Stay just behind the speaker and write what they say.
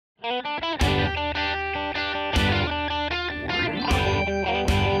Next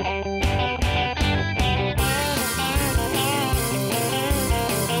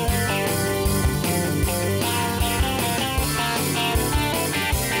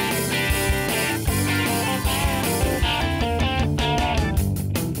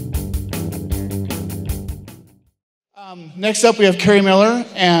up, we have Kerri Miller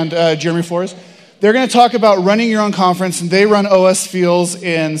and Jeremy Flores. They're going to talk about running your own conference, and they run OS Feels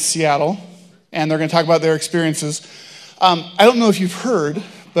in Seattle, and they're going to talk about their experiences. I don't know if you've heard,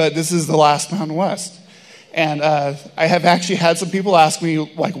 but this is the last Mountain West. And I have actually had some people ask me,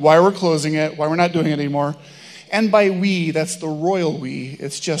 like, why we're closing it, why we're not doing it anymore. And by we, that's the royal we,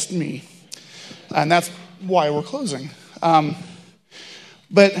 it's just me. And that's why we're closing.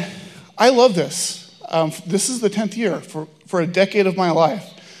 But I love this. This is the 10th year. For a decade of my life,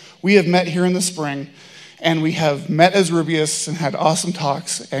 we have met here in the spring, and we have met as Rubyists and had awesome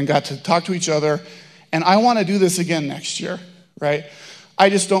talks and got to talk to each other. And I want to do this again next year, right?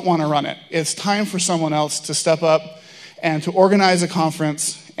 I just don't want to run it. It's time for someone else to step up and to organize a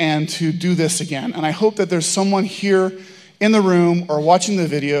conference and to do this again. And I hope that there's someone here in the room or watching the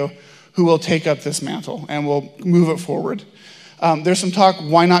video who will take up this mantle and will move it forward. There's some talk,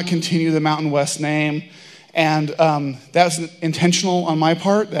 why not continue the Mountain West name? And that's intentional on my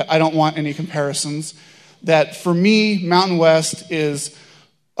part, that I don't want any comparisons. That for me, Mountain West is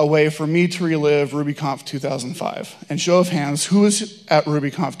a way for me to relive RubyConf 2005. And show of hands, who was at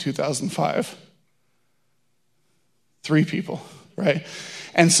RubyConf 2005? 3 people, right?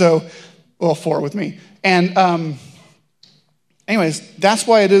 And so, well, 4 with me. And anyways, that's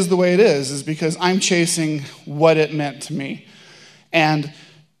why it is the way it is because I'm chasing what it meant to me. And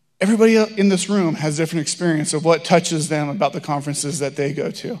everybody in this room has a different experience of what touches them about the conferences that they go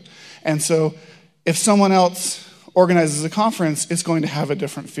to. And so if someone else organizes a conference, it's going to have a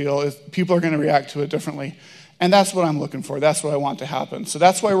different feel. People are going to react to it differently. And that's what I'm looking for. That's what I want to happen. So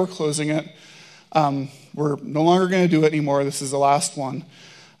that's why we're closing it. We're no longer going to do it anymore. This is the last one.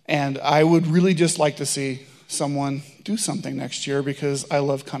 And I would really just like to see someone do something next year because I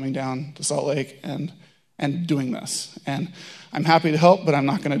love coming down to Salt Lake and doing this. And I'm happy to help, but I'm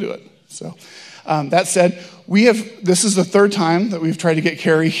not going to do it. So that said, this is the 3rd time that we've tried to get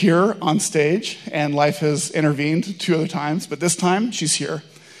Kerri here on stage, and life has intervened 2 other times, but this time she's here.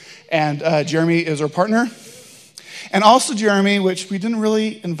 And Jeremy is our partner. And also Jeremy, which we didn't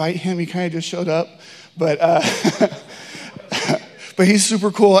really invite him, he kind of just showed up, but but he's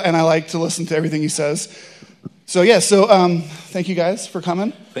super cool, and I like to listen to everything he says. So thank you guys for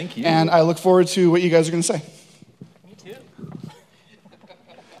coming. Thank you. And I look forward to what you guys are going to say. Me too.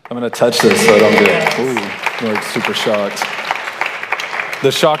 I'm going to touch this so I don't get I'm like super shocked. The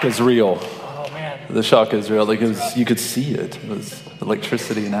shock is real. Oh, man. The shock is real because you could see it. It was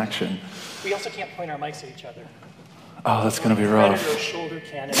electricity in action. We also can't point our mics at each other. Oh, that's going to be rough. Predator shoulder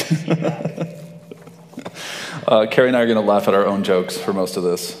cannon feedback. Kerri and I are going to laugh at our own jokes for most of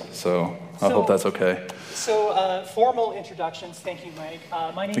this, so I hope that's okay. So, formal introductions. Thank you, Mike.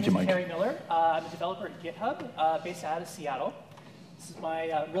 My name is Mike. Kerri Miller. I'm a developer at GitHub, based out of Seattle. This is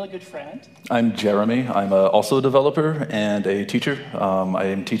my really good friend. I'm Jeremy. I'm also a developer and a teacher. I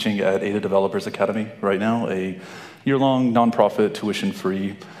am teaching at Ada Developers Academy right now, a year-long nonprofit,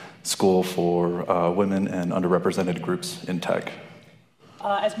 tuition-free school for women and underrepresented groups in tech.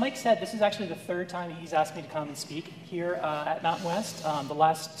 As Mike said, this is actually the 3rd time he's asked me to come and speak here at Mountain West. The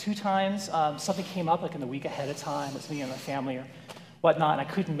last 2 times, something came up like in the week ahead of time with me and my family or whatnot, and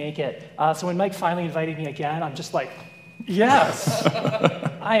I couldn't make it. So when Mike finally invited me again, I'm just like, yes,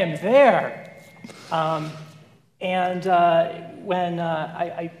 I am there. When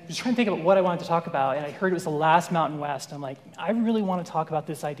I was trying to think about what I wanted to talk about, and I heard it was the last Mountain West, I'm like, I really want to talk about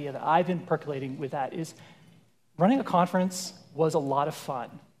this idea that I've been percolating with that is running a conference was a lot of fun.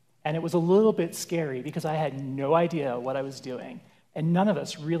 And it was a little bit scary because I had no idea what I was doing. And none of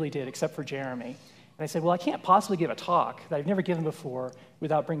us really did, except for Jeremy. And I said, well, I can't possibly give a talk that I've never given before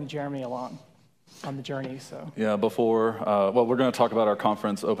without bringing Jeremy along on the journey. So yeah, we're going to talk about our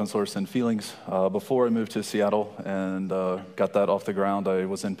conference, Open Source and Feelings. Before I moved to Seattle and got that off the ground, I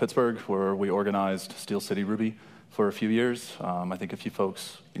was in Pittsburgh where we organized Steel City Ruby for a few years. I think a few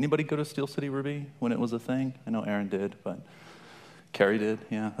folks, anybody go to Steel City Ruby when it was a thing? I know Aaron did, but Kerri did,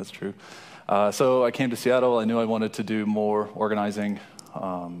 yeah, that's true. So I came to Seattle. I knew I wanted to do more organizing,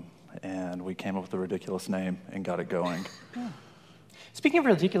 and we came up with a ridiculous name and got it going. Yeah. Speaking of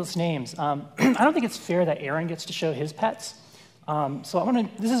ridiculous names, I don't think it's fair that Aaron gets to show his pets.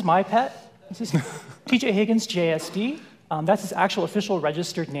 This is my pet. This is TJ Higgins JSD. That's his actual official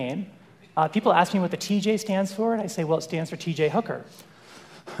registered name. People ask me what the TJ stands for, and I say, well, it stands for TJ Hooker.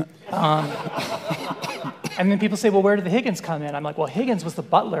 And then people say, well, where did the Higgins come in? I'm like, well, Higgins was the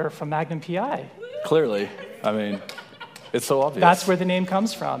butler from Magnum PI. Clearly. I mean, it's so obvious. That's where the name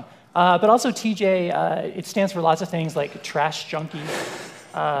comes from. But also TJ, it stands for lots of things like trash junkie,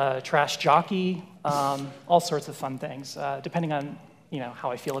 trash jockey, all sorts of fun things, depending on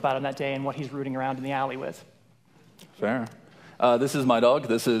how I feel about him that day and what he's rooting around in the alley with. Fair. This is my dog.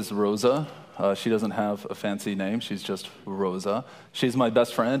 This is Rosa. She doesn't have a fancy name. She's just Rosa. She's my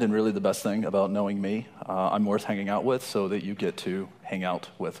best friend, and really the best thing about knowing me. I'm worth hanging out with, so that you get to hang out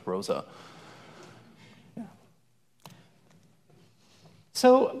with Rosa. Yeah.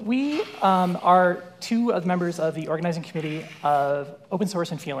 So we are two of the members of the organizing committee of Open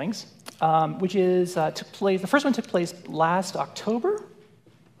Source and Feelings, which is took place. The first one took place last October.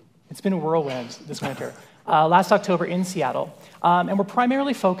 It's been a whirlwind this winter. Last October in Seattle. And we're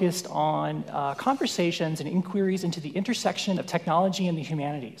primarily focused on conversations and inquiries into the intersection of technology and the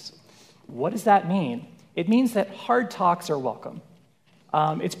humanities. What does that mean? It means that hard talks are welcome.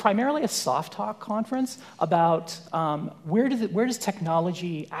 It's primarily a soft talk conference about where does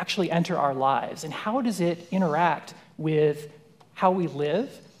technology actually enter our lives, and how does it interact with how we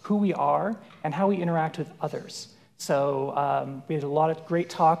live, who we are, and how we interact with others. So we had a lot of great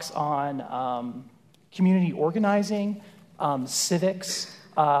talks on community organizing, civics,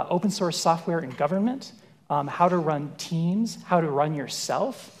 open source software in government, how to run teams, how to run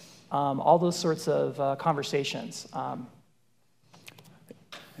yourself, all those sorts of conversations.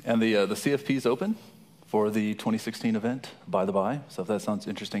 And the CFP is open for the 2016 event, by the by. So if that sounds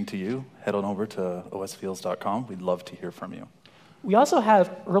interesting to you, head on over to osfeels.com. We'd love to hear from you. We also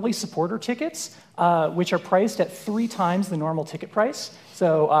have early supporter tickets, which are priced at 3 times the normal ticket price.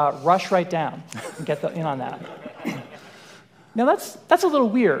 So rush right down and get in on that. Now that's a little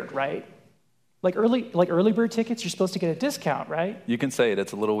weird, right? Like early bird tickets, you're supposed to get a discount, right? You can say it.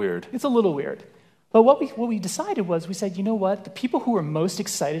 It's a little weird. It's a little weird. But what we decided was, we said, you know what? The people who are most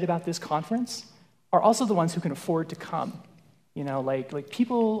excited about this conference are also the ones who can afford to come. Like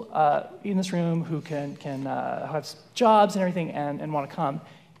people in this room who can have jobs and everything and want to come.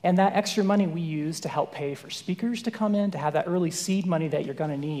 And that extra money we use to help pay for speakers to come in, to have that early seed money that you're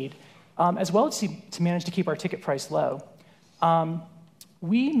going to need, as well as to manage to keep our ticket price low.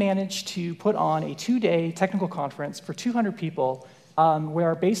 We managed to put on a 2-day technical conference for 200 people where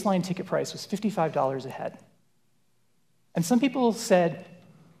our baseline ticket price was $55 a head. And some people said,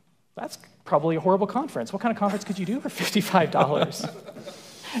 that's probably a horrible conference. What kind of conference could you do for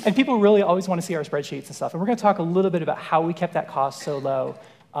 $55? And people really always want to see our spreadsheets and stuff. And we're going to talk a little bit about how we kept that cost so low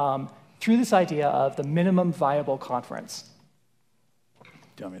through this idea of the minimum viable conference.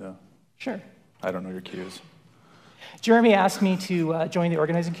 Do you want me to? Sure. I don't know your cues. Jeremy asked me to join the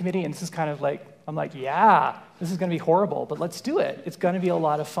organizing committee, and this is kind of like, I'm like, yeah, this is going to be horrible, but let's do it. It's going to be a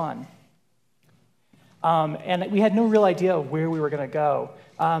lot of fun. And we had no real idea where we were going to go,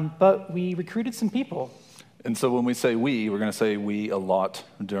 but we recruited some people. And so when we say we, we're going to say we a lot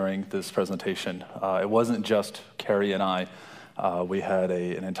during this presentation. It wasn't just Kerri and I. We had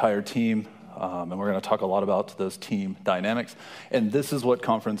an entire team, and we're going to talk a lot about those team dynamics. And this is what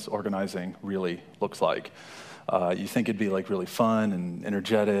conference organizing really looks like. You think it'd be like really fun and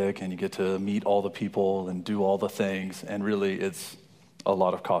energetic, and you get to meet all the people and do all the things, and really it's a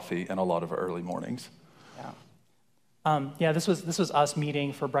lot of coffee and a lot of early mornings. Yeah. This was us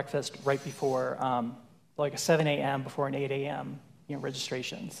meeting for breakfast right before like a 7 a.m. before an 8 a.m.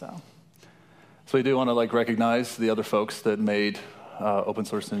 Registration. So we do want to recognize the other folks that made Open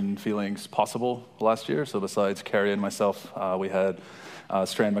Source and Feelings possible last year. So besides Kerri and myself, we had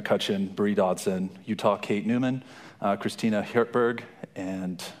Strand McCutcheon, Bree Dodson, Utah Kate Newman, Christina Hirtberg,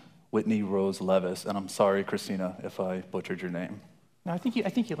 and Whitney Rose Levis. And I'm sorry, Christina, if I butchered your name. No, I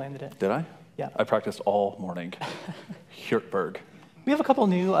think you landed it. Did I? Yeah. I practiced all morning. Hirtberg. We have a couple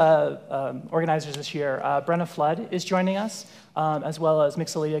new organizers this year. Brenna Flood is joining us, as well as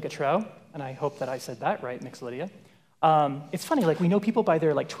Mixolydia Gautreau, and I hope that I said that right, Mixolydia. It's funny, we know people by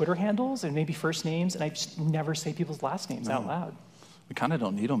their Twitter handles and maybe first names, and I just never say people's last names out loud. We kind of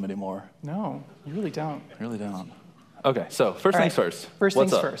don't need them anymore. No, you really don't. Really don't. Okay, so first things first. First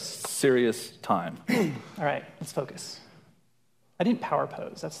What's things up? first. Serious time. All right, let's focus. I didn't power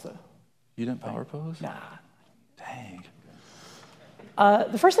pose. That's the... You didn't power pose? Nah. Dang.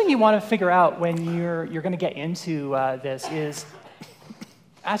 The first thing you want to figure out when you're going to get into this is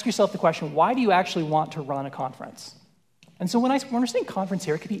ask yourself the question, why do you actually want to run a conference? And so when we're saying conference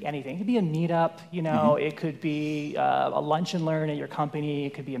here, it could be anything. It could be a meetup, It could be a lunch and learn at your company.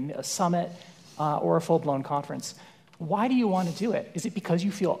 It could be a summit or a full-blown conference. Why do you want to do it? Is it because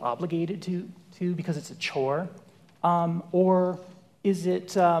you feel obligated to because it's a chore? Or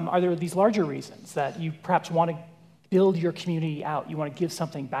Are there these larger reasons that you perhaps want to build your community out? You want to give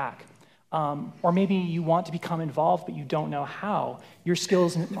something back. Or maybe you want to become involved, but you don't know how. Your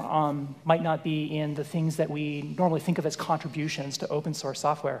skills might not be in the things that we normally think of as contributions to open source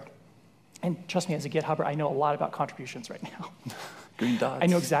software. And trust me, as a GitHubber, I know a lot about contributions right now. Green dots. I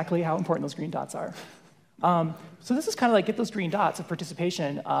know exactly how important those green dots are. So this is kind of like get those green dots of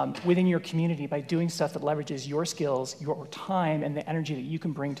participation within your community by doing stuff that leverages your skills, your time, and the energy that you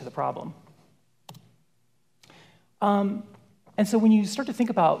can bring to the problem. And so when you start to think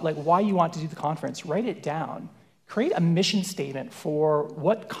about like why you want to do the conference, write it down. Create a mission statement for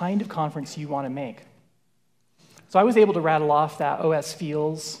what kind of conference you want to make. So I was able to rattle off that OS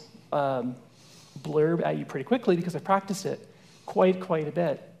Feels blurb at you pretty quickly because I practiced it quite a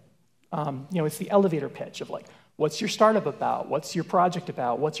bit. It's the elevator pitch of like, what's your startup about? What's your project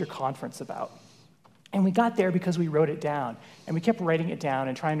about? What's your conference about? And we got there because we wrote it down. And we kept writing it down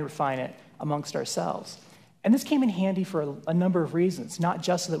and trying to refine it amongst ourselves. And this came in handy for a number of reasons, not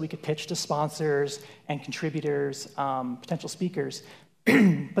just so that we could pitch to sponsors and contributors, potential speakers,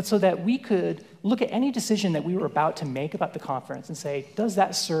 but so that we could look at any decision that we were about to make about the conference and say, does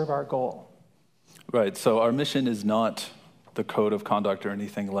that serve our goal? Right, so our mission is not the code of conduct or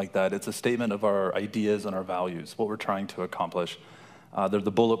anything like that. It's a statement of our ideas and our values, what we're trying to accomplish. They're the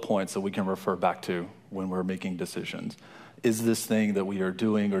bullet points that we can refer back to when we're making decisions. Is this thing that we are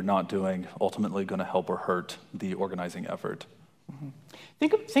doing or not doing ultimately going to help or hurt the organizing effort? Mm-hmm.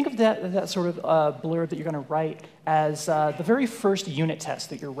 Think of that sort of blurb that you're going to write as the very first unit test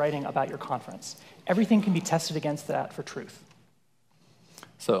that you're writing about your conference. Everything can be tested against that for truth.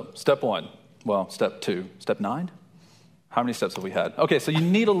 So step 1, well, step 2, step 9? How many steps have we had? Okay, so you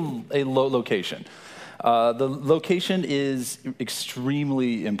need a location. The location is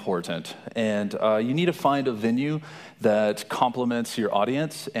extremely important, and you need to find a venue that complements your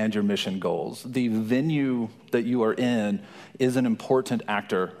audience and your mission goals. The venue that you are in is an important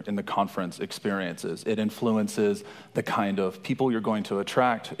actor in the conference experiences. It influences the kind of people you're going to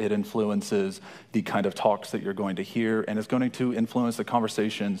attract. It influences the kind of talks that you're going to hear, and it's going to influence the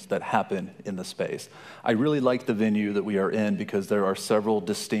conversations that happen in the space. I really like the venue that we are in because there are several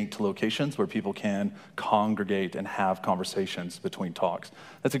distinct locations where people can congregate and have conversations between talks.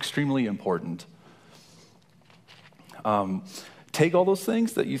 That's extremely important. Take all those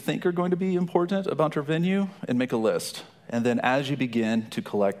things that you think are going to be important about your venue and make a list. And then as you begin to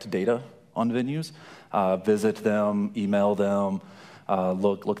collect data on venues, visit them, email them,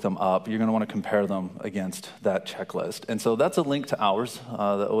 look them up, you're going to want to compare them against that checklist. And so that's a link to ours,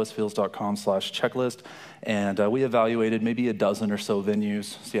 the osfeels.com/checklist. And we evaluated maybe a dozen or so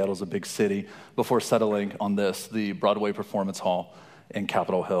venues. Seattle's a big city before settling on this, the Broadway Performance Hall in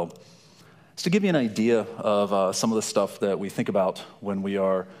Capitol Hill. So to give you an idea of some of the stuff that we think about when we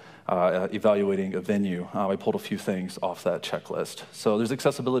are evaluating a venue, I pulled a few things off that checklist. So there's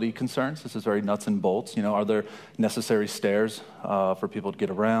accessibility concerns. This is very nuts and bolts. Are there necessary stairs for people to get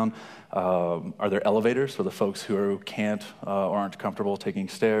around? Are there elevators for the folks who can't or aren't comfortable taking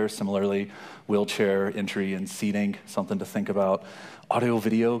stairs? Similarly, wheelchair entry and seating, something to think about.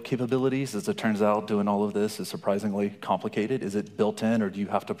 Audio-video capabilities, as it turns out, doing all of this is surprisingly complicated. Is it built in, or do you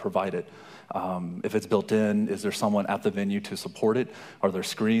have to provide it? If it's built in, is there someone at the venue to support it? Are there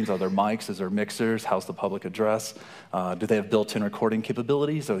screens? Are there mics? Is there mixers? How's the public address? Do they have built-in recording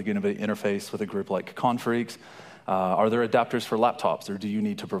capabilities? Are they going to be interfaced with a group like Confreaks? Are there adapters for laptops, or do you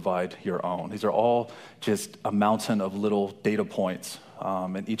need to provide your own? These are all just a mountain of little data points,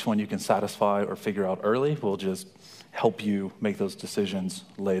 and each one you can satisfy or figure out early will just help you make those decisions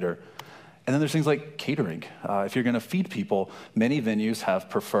later. And then there's things like catering. If you're going to feed people, many venues have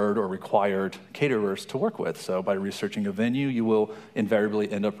preferred or required caterers to work with. So by researching a venue, you will invariably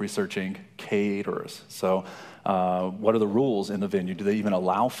end up researching caterers. So what are the rules in the venue? Do they even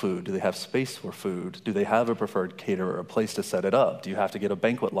allow food? Do they have space for food? Do they have a preferred caterer, a place to set it up? Do you have to get a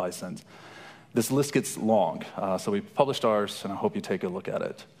banquet license? This list gets long. So we published ours, and I hope you take a look at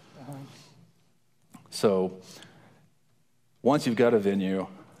it. So once you've got a venue,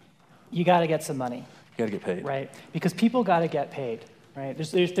 you got to get some money. You got to get paid. Right, because people got to get paid, right?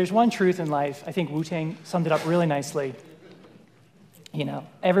 There's one truth in life. I think Wu-Tang summed it up really nicely.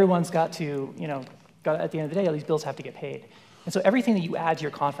 Everyone's got to, at the end of the day, all these bills have to get paid. And so everything that you add to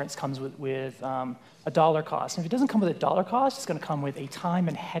your conference comes with a dollar cost. And if it doesn't come with a dollar cost, it's going to come with a time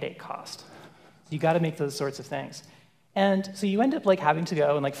and headache cost. So you got to make those sorts of things. And so you end up having to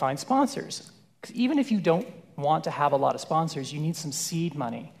go and find sponsors. Because even if you don't want to have a lot of sponsors, you need some seed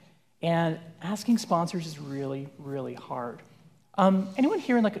money. And asking sponsors is really, really hard. Anyone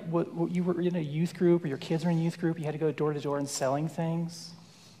here in what you were in a youth group, or your kids were in a youth group, you had to go door to door and selling things?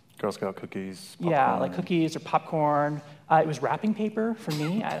 Girl Scout cookies, popcorn. Yeah, like cookies or popcorn. It was wrapping paper for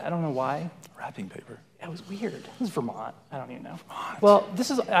me. I don't know why. Wrapping paper. It was weird. It was Vermont. I don't even know. Well,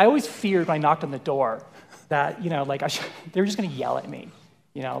 I always feared when I knocked on the door that, they were just going to yell at me.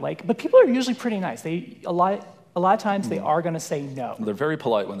 But people are usually pretty nice. A lot of times they are going to say no. They're very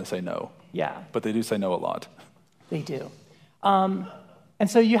polite when they say no. Yeah. But they do say no a lot. They do. And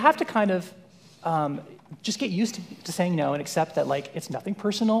so you have to kind of just get used to saying no and accept that, it's nothing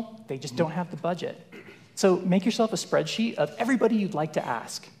personal. They just don't have the budget. So make yourself a spreadsheet of everybody you'd like to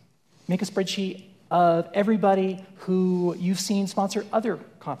ask. Make a spreadsheet of everybody who you've seen sponsor other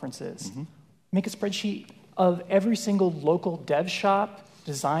conferences. Mm-hmm. Make a spreadsheet of every single local dev shop,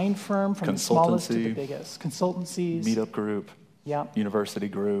 design firm, from the smallest to the biggest. Consultancies. Meetup group. Yeah. University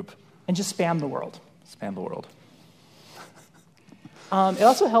group. And just spam the world. Spam the world. It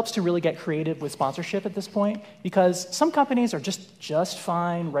also helps to really get creative with sponsorship at this point, because some companies are just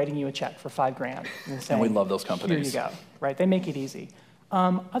fine writing you a check for $5,000 and saying, and we love those companies. Here you go, right? They make it easy.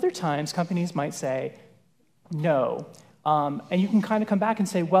 Other times, companies might say no, and you can kind of come back and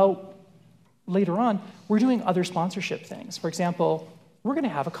say, well, later on, we're doing other sponsorship things. For example, we're going to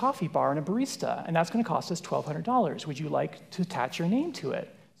have a coffee bar and a barista, and that's going to cost us $1,200. Would you like to attach your name to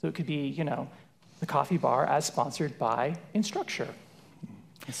it? So it could be, the coffee bar as sponsored by Instructure.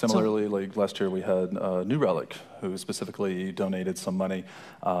 Similarly, last year we had New Relic, who specifically donated some money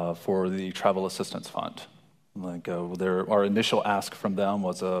for the Travel Assistance Fund. Our initial ask from them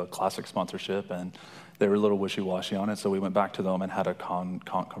was a classic sponsorship, and they were a little wishy-washy on it, so we went back to them and had a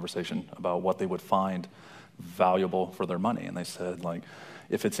conversation about what they would find valuable for their money. And they said,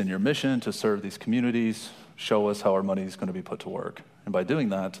 if it's in your mission to serve these communities, show us how our money is going to be put to work. And by doing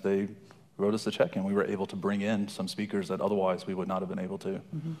that, they wrote us a check, and we were able to bring in some speakers that otherwise we would not have been able to.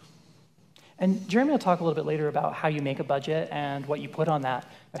 Mm-hmm. And Jeremy will talk a little bit later about how you make a budget and what you put on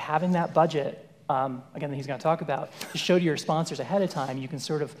that. But having that budget, again, that he's going to talk about, to show to your sponsors ahead of time, you can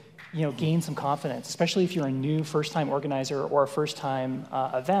sort of gain some confidence, especially if you're a new first-time organizer or a first-time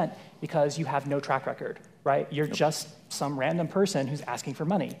event, because you have no track record, right? You're just some random person who's asking for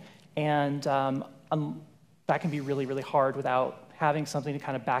money. And that can be really, really hard without having something to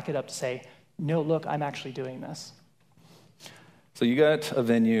kind of back it up to say, no, look, I'm actually doing this. So you got a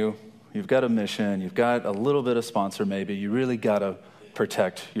venue, you've got a mission, you've got a little bit of sponsor maybe, you really got to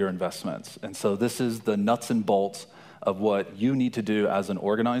protect your investments. And so this is the nuts and bolts of what you need to do as an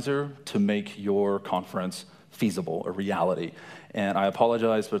organizer to make your conference feasible, a reality. And I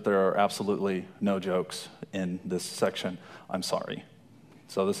apologize, but there are absolutely no jokes in this section. I'm sorry.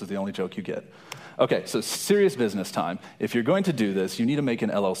 So this is the only joke you get. Okay, so serious business time. If you're going to do this, you need to make an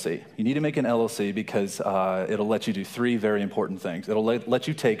LLC. You need to make an LLC because it'll let you do three very important things. It'll let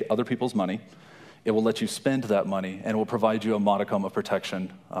you take other people's money. It will let you spend that money, and it will provide you a modicum of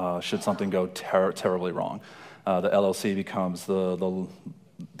protection should something go terribly wrong. The LLC becomes the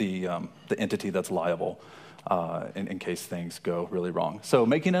entity that's liable in case things go really wrong. So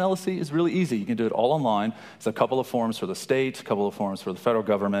making an LLC is really easy. You can do it all online. It's a couple of forms for the state, a couple of forms for the federal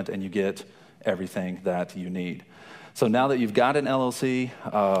government, and you get everything that you need. So now that you've got an LLC,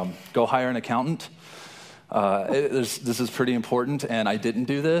 go hire an accountant. This is pretty important, and I didn't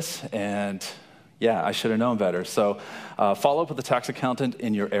do this, and yeah, I should have known better. So follow up with a tax accountant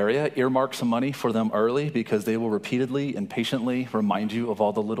in your area. Earmark some money for them early because they will repeatedly and patiently remind you of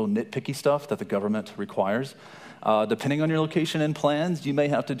all the little nitpicky stuff that the government requires. Depending on your location and plans, you may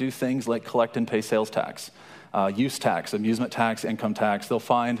have to do things like collect and pay sales tax, use tax, amusement tax, income tax. They'll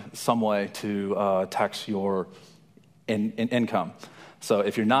find some way to tax your income. So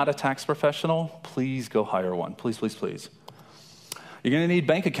if you're not a tax professional, please go hire one. Please, please, please. You're going to need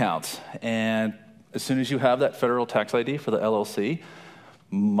bank accounts, and as soon as you have that federal tax ID for the LLC,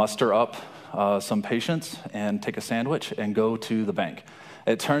 muster up some patience and take a sandwich and go to the bank.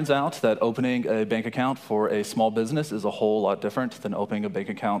 It turns out that opening a bank account for a small business is a whole lot different than opening a bank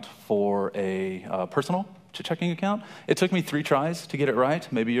account for a personal checking account. It took me 3 tries to get it right.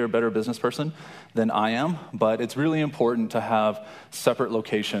 Maybe you're a better business person than I am, but it's really important to have separate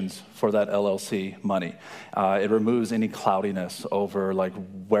locations for that LLC money. It removes any cloudiness over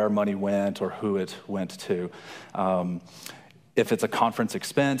where money went or who it went to. If it's a conference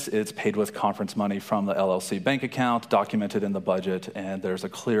expense, it's paid with conference money from the LLC bank account, documented in the budget, and there's a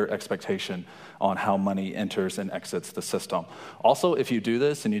clear expectation on how money enters and exits the system. Also, if you do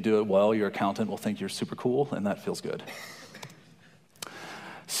this and you do it well, your accountant will think you're super cool, and that feels good.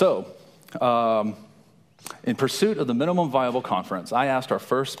 So, In pursuit of the minimum viable conference, I asked our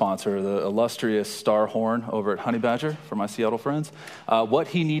first sponsor, the illustrious Star Horn over at Honey Badger, for my Seattle friends, what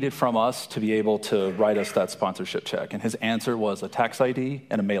he needed from us to be able to write us that sponsorship check. And his answer was a tax ID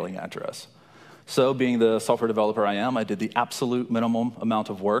and a mailing address. So being the software developer I am, I did the absolute minimum amount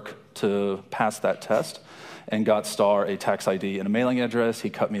of work to pass that test and got Star a tax ID and a mailing address. He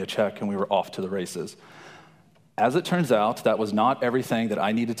cut me a check, and we were off to the races. As it turns out, that was not everything that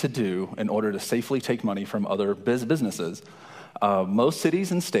I needed to do in order to safely take money from other businesses. Most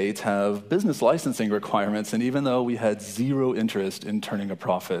cities and states have business licensing requirements, and even though we had zero interest in turning a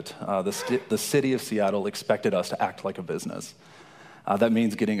profit, the city of Seattle expected us to act like a business. That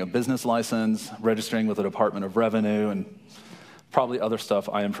means getting a business license, registering with the Department of Revenue, and probably other stuff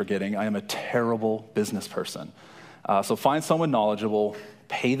I am forgetting. I am a terrible business person. So find someone knowledgeable,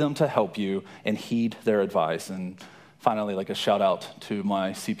 pay them to help you, and heed their advice. And finally, like a shout out to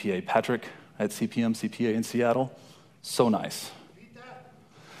my CPA, Patrick, at CPM CPA in Seattle. So nice.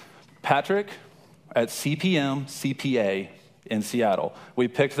 Patrick at CPM CPA in Seattle. We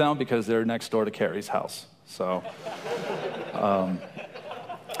picked them because they're next door to Kerri's house. So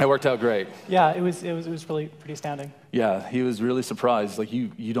it worked out great. Yeah, it was really pretty astounding. Yeah, he was really surprised. Like,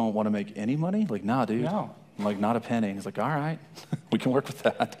 you don't want to make any money? Like, nah, dude. No. I'm like, not a penny. He's like, all right, we can work with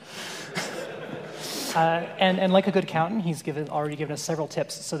that. And like a good accountant, he's already given us several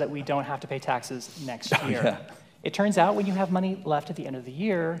tips so that we don't have to pay taxes next year. Yeah. It turns out when you have money left at the end of the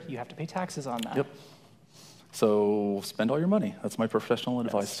year, you have to pay taxes on that. Yep. So spend all your money. That's my professional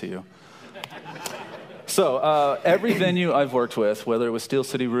advice to you. So every venue I've worked with, whether it was Steel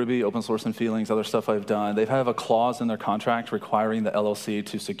City Ruby, Open Source and Feelings, other stuff I've done, they have a clause in their contract requiring the LLC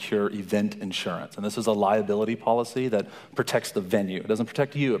to secure event insurance. And this is a liability policy that protects the venue. It doesn't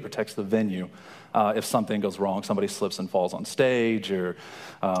protect you, it protects the venue. If something goes wrong, somebody slips and falls on stage, or...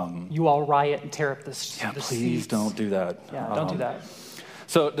 you all riot and tear up the seats. Please don't do that. Yeah, don't do that.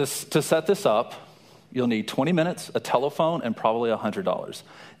 So to set this up, you'll need 20 minutes, a telephone, and probably $100.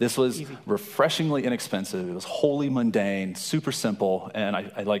 This was Easy. Refreshingly inexpensive. It was wholly mundane, super simple, and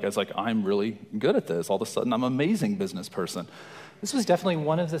I was like, I'm really good at this. All of a sudden, I'm an amazing business person. This was definitely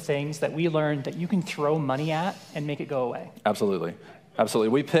one of the things that we learned that you can throw money at and make it go away. Absolutely. Absolutely.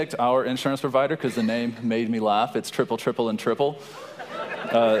 We picked our insurance provider because the name made me laugh. It's triple, triple, and triple.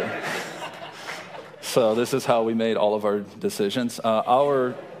 So this is how we made all of our decisions.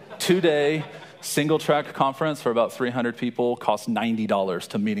 Our 2-day single-track conference for about 300 people costs $90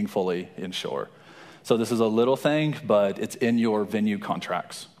 to meaningfully insure. So this is a little thing, but it's in your venue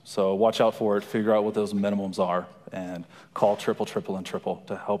contracts. So watch out for it, figure out what those minimums are, and call triple, triple, and triple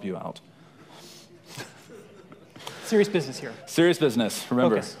to help you out. Serious business here. Serious business,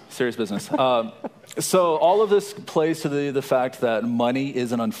 remember, Focus. Serious business. So all of this plays to the fact that money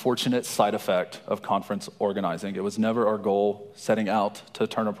is an unfortunate side effect of conference organizing. It was never our goal setting out to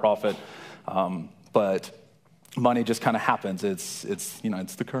turn a profit. But money just kind of happens. It's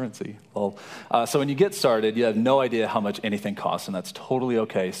the currency. Well, so when you get started, you have no idea how much anything costs, and that's totally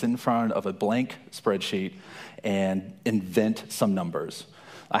okay. Sit in front of a blank spreadsheet and invent some numbers.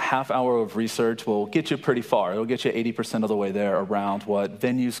 A half hour of research will get you pretty far. It'll get you 80% of the way there around what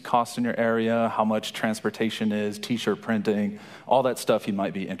venues cost in your area, how much transportation is, t-shirt printing, all that stuff you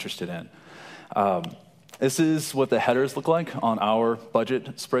might be interested in. This is what the headers look like on our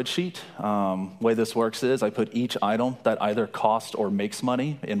budget spreadsheet. Way this works is I put each item that either costs or makes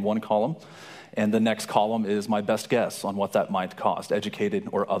money in one column, and the next column is my best guess on what that might cost, educated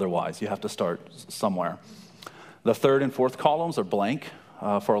or otherwise. You have to start somewhere. The third and fourth columns are blank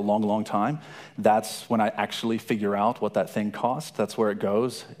for a long, long time. That's when I actually figure out what that thing costs. That's where it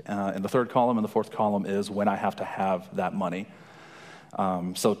goes. In the third column and the fourth column is when I have to have that money.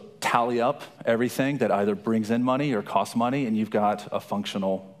 So tally up everything that either brings in money or costs money, and you've got a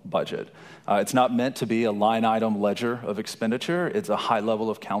functional budget. It's not meant to be a line item ledger of expenditure. It's a high level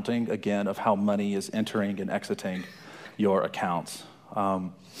of counting, again, of how money is entering and exiting your accounts.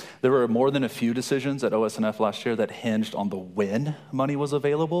 There were more than a few decisions at OSNF last year that hinged on the when money was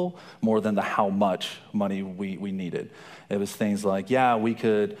available more than the how much money we needed. It was things like,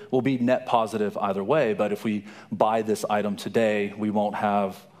 we'll be net positive either way, but if we buy this item today, we won't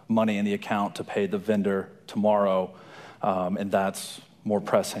have money in the account to pay the vendor tomorrow, and that's more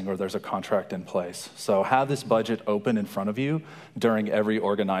pressing, or there's a contract in place. So have this budget open in front of you during every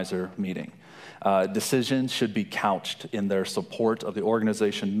organizer meeting. Decisions should be couched in their support of the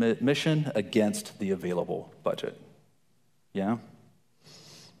organization mission against the available budget. Yeah?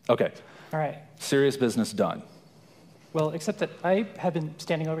 Okay. All right. Serious business done. Well, except that I have been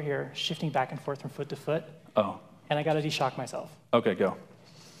standing over here, shifting back and forth from foot to foot. Oh. And I got to de-shock myself. Okay, go.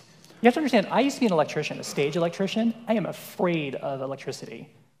 You have to understand, I used to be an electrician, a stage electrician. I am afraid of electricity.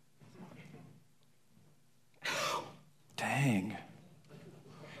 Dang.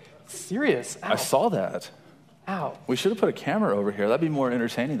 Serious. Ow. I saw that. Ow. We should have put a camera over here. That'd be more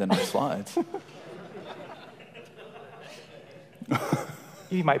entertaining than my slides.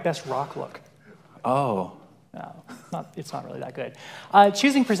 Give you my best rock look. Oh. No, it's not really that good.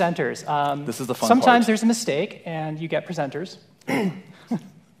 Choosing presenters. This is the fun Sometimes part. there's a mistake, and you get presenters.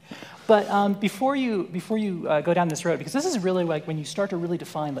 But before you go down this road, because this is really like when you start to really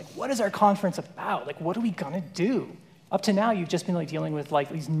define, like, what is our conference about? Like, what are we gonna do? Up to now, you've just been like dealing with like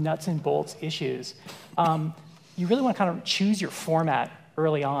these nuts and bolts issues. You really want to kind of choose your format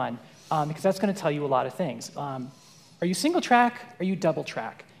early on, because that's going to tell you a lot of things. Are you single track? Are you double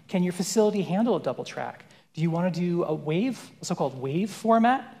track? Can your facility handle a double track? Do you want to do a so-called wave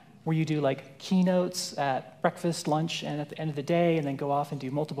format, where you do like keynotes at breakfast, lunch, and at the end of the day, and then go off and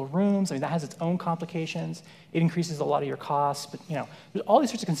do multiple rooms? I mean, that has its own complications. It increases a lot of your costs, but there's all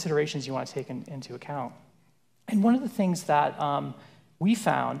these sorts of considerations you want to take into account. And one of the things that we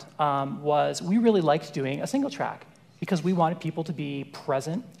found was we really liked doing a single track, because we wanted people to be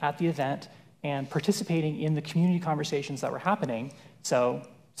present at the event and participating in the community conversations that were happening. So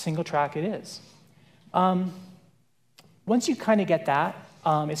single track it is. Once you kind of get that,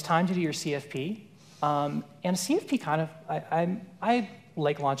 it's time to do your CFP. And a CFP kind of, I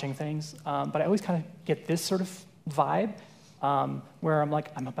like launching things, but I always kind of get this sort of vibe where I'm like,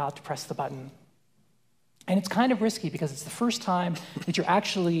 I'm about to press the button. And it's kind of risky, because it's the first time that you're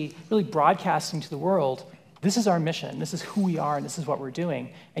actually really broadcasting to the world, this is our mission, this is who we are, and this is what we're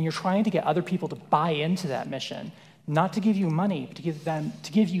doing. And you're trying to get other people to buy into that mission, not to give you money, but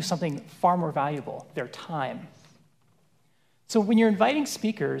to give you something far more valuable, their time. So when you're inviting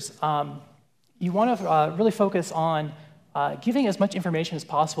speakers, you want to really focus on giving as much information as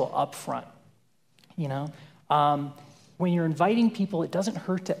possible up front. When you're inviting people, it doesn't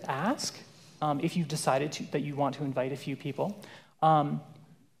hurt to ask. If you've decided that you want to invite a few people.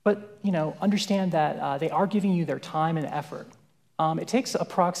 But understand that they are giving you their time and effort. It takes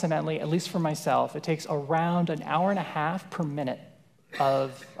approximately, at least for myself, it takes around an hour and a half per minute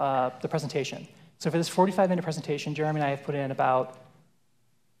of the presentation. So for this 45-minute presentation, Jeremy and I have put in about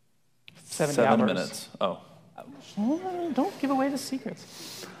 70 hours. 7 minutes. Oh. Don't give away the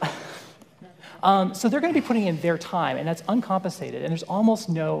secrets. So they're going to be putting in their time, and that's uncompensated, and there's almost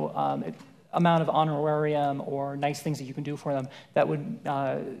no amount of honorarium or nice things that you can do for them that would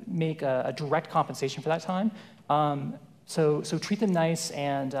make a direct compensation for that time. So treat them nice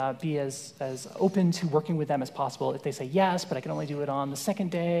and be as open to working with them as possible. If they say yes, but I can only do it on the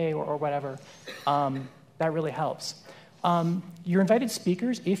second day or whatever, that really helps. Your invited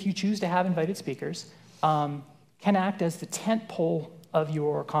speakers, if you choose to have invited speakers, can act as the tent pole of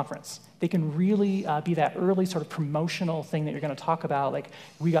your conference. They can really be that early sort of promotional thing that you're going to talk about, like,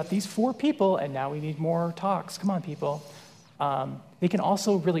 we got these 4 people, and now we need more talks. Come on, people. They can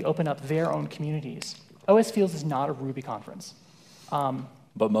also really open up their own communities. OS Fields is not a Ruby conference.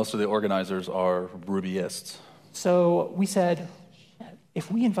 But most of the organizers are Rubyists. So we said,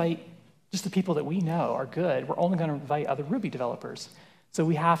 if we invite just the people that we know are good, we're only going to invite other Ruby developers. So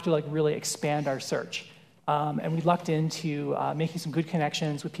we have to really expand our search. And we lucked into making some good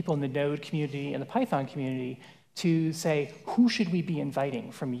connections with people in the Node community and the Python community to say, who should we be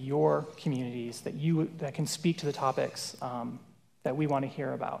inviting from your communities that can speak to the topics that we want to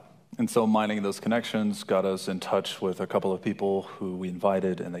hear about. And so mining those connections got us in touch with a couple of people who we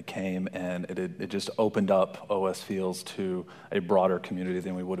invited, and they came, and it just opened up OS Fields to a broader community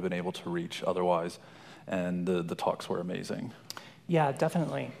than we would have been able to reach otherwise. And the talks were amazing. Yeah,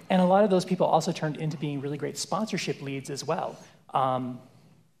 definitely. And a lot of those people also turned into being really great sponsorship leads as well.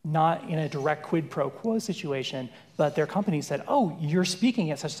 Not in a direct quid pro quo situation, but their company said, oh, you're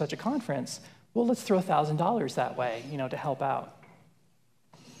speaking at such and such a conference. Well, let's throw $1,000 that way, to help out.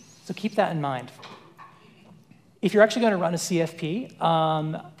 So keep that in mind. If you're actually going to run a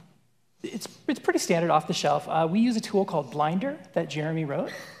CFP, it's pretty standard off the shelf. We use a tool called Blinder that Jeremy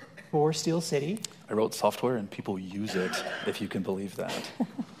wrote for Steel City. I wrote software and people use it, if you can believe that.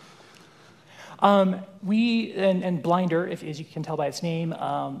 And Blinder, as you can tell by its name,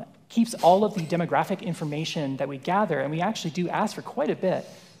 keeps all of the demographic information that we gather, and we actually do ask for quite a bit.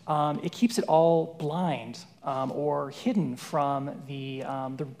 It keeps it all blind or hidden from the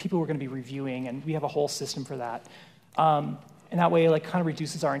people we're going to be reviewing, and we have a whole system for that. And that way, kind of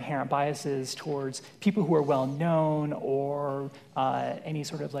reduces our inherent biases towards people who are well known or any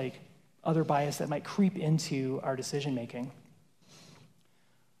sort of other bias that might creep into our decision making.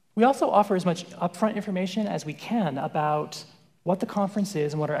 We also offer as much upfront information as we can about what the conference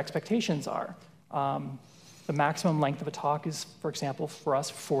is and what our expectations are. The maximum length of a talk is, for example, for us,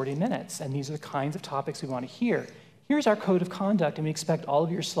 40 minutes, and these are the kinds of topics we want to hear. Here's our code of conduct, and we expect all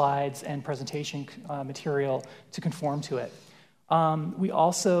of your slides and presentation material to conform to it. We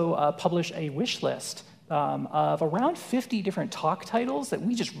also publish a wish list of around 50 different talk titles that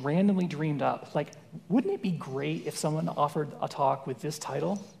we just randomly dreamed up. Like, wouldn't it be great if someone offered a talk with this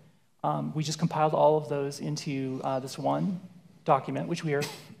title? We just compiled all of those into this one document, which we are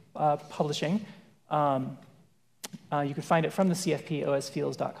publishing. You can find it from the CFP,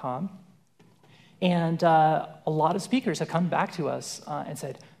 osfields.com. And a lot of speakers have come back to us and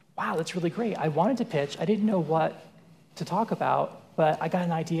said, wow, that's really great. I wanted to pitch. I didn't know what to talk about, but I got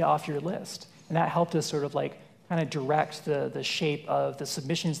an idea off your list. And that helped us sort of like kind of direct the shape of the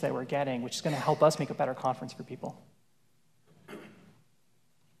submissions that we're getting, which is going to help us make a better conference for people.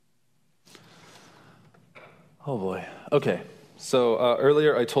 Oh boy. Okay. So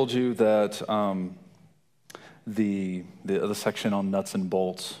earlier I told you that the section on nuts and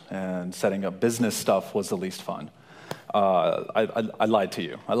bolts and setting up business stuff was the least fun. I lied to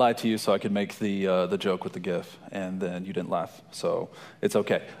you. I lied to you so I could make the joke with the GIF, and then you didn't laugh. So it's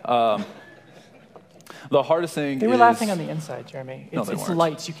okay. The hardest thing They were laughing on the inside, Jeremy. No, It's they the weren't.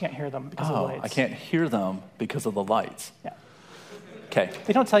 lights. You can't hear them because of the lights. I can't hear them because of the lights. Yeah. Okay.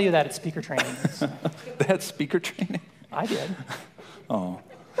 They don't tell you that at speaker training. They had speaker training? I did. Oh.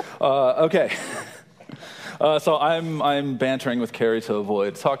 Okay. So I'm bantering with Kerri to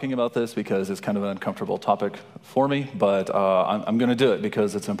avoid talking about this because it's kind of an uncomfortable topic for me, but I'm going to do it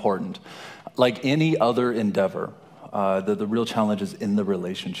because it's important. Like any other endeavor, the real challenge is in the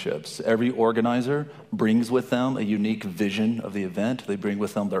relationships. Every organizer brings with them a unique vision of the event. They bring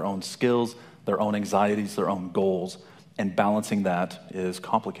with them their own skills, their own anxieties, their own goals, and balancing that is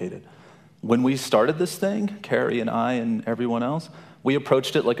complicated. When we started this thing, Kerri and I and everyone else, we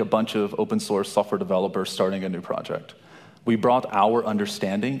approached it like a bunch of open source software developers starting a new project. We brought our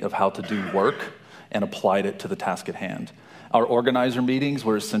understanding of how to do work and applied it to the task at hand. Our organizer meetings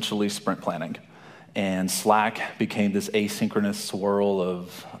were essentially sprint planning, and Slack became this asynchronous swirl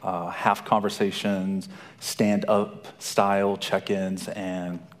of half conversations, stand-up style check-ins,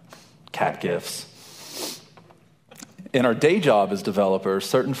 and cat gifs. In our day job as developers,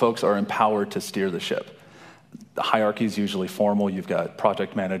 certain folks are empowered to steer the ship. The hierarchy is usually formal. You've got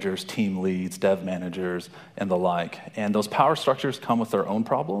project managers, team leads, dev managers, and the like. And those power structures come with their own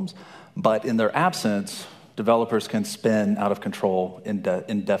problems, but in their absence, developers can spin out of control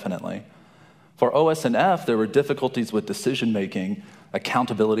indefinitely. For OS and F, there were difficulties with decision-making,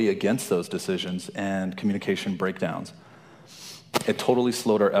 accountability against those decisions, and communication breakdowns. It totally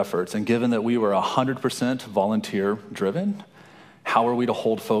slowed our efforts, and given that we were 100% volunteer-driven, how are we to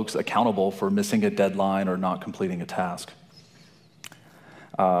hold folks accountable for missing a deadline or not completing a task?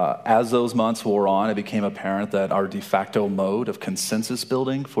 As those months wore on, it became apparent that our de facto mode of consensus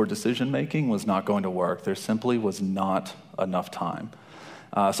building for decision-making was not going to work. There simply was not enough time.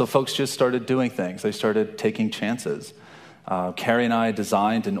 So folks just started doing things. They started taking chances. Kerri and I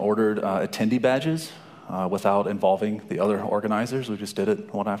designed and ordered attendee badges without involving the other organizers. We just did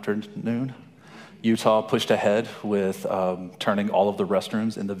it one afternoon. Utah pushed ahead with turning all of the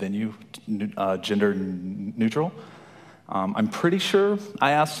restrooms in the venue gender neutral. I'm pretty sure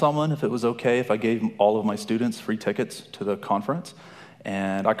I asked someone if it was okay if I gave all of my students free tickets to the conference,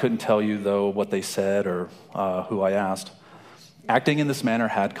 and I couldn't tell you, though, what they said or who I asked. Acting in this manner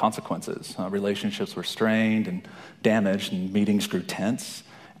had consequences. Relationships were strained and damaged, and meetings grew tense.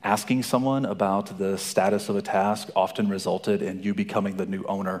 Asking someone about the status of a task often resulted in you becoming the new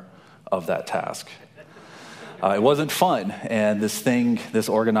owner of that task. It wasn't fun, and this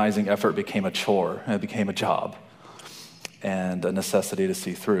organizing effort became a chore, and it became a job, and a necessity to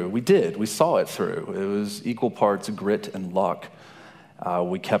see through. We saw it through. It was equal parts grit and luck.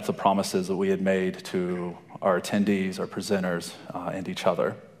 We kept the promises that we had made to our attendees, our presenters, and each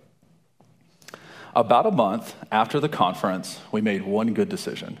other. About a month after the conference, we made one good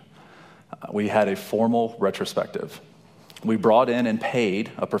decision. We had a formal retrospective. We brought in and paid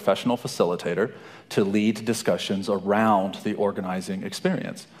a professional facilitator to lead discussions around the organizing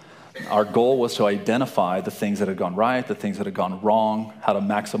experience. Our goal was to identify the things that had gone right, the things that had gone wrong, how to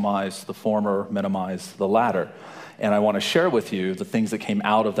maximize the former, minimize the latter. And I want to share with you the things that came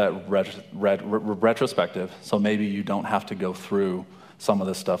out of that retrospective, so maybe you don't have to go through some of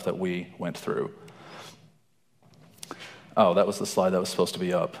the stuff that we went through. Oh, that was the slide that was supposed to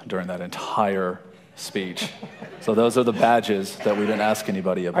be up during that entire speech. So those are the badges that we didn't ask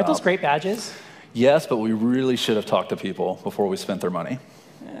anybody about. Aren't those great badges? Yes, but we really should have talked to people before we spent their money.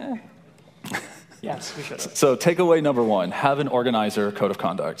 Yes, we should have. So takeaway number one, have an organizer code of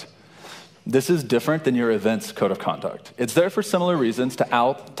conduct. This is different than your event's code of conduct. It's there for similar reasons to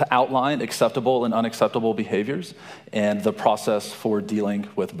outline acceptable and unacceptable behaviors and the process for dealing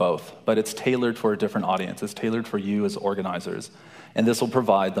with both. But it's tailored for a different audience. It's tailored for you as organizers. And this will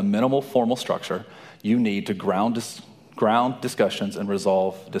provide the minimal formal structure you need to ground discussions and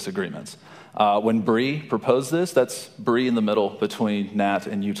resolve disagreements. When Bree proposed this, that's Bree in the middle between Nat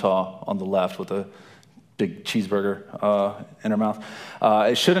and Utah on the left with a big cheeseburger in her mouth.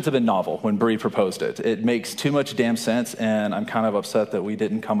 It shouldn't have been novel when Bree proposed it. It makes too much damn sense, and I'm kind of upset that we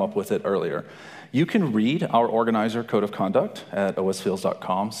didn't come up with it earlier. You can read our organizer code of conduct at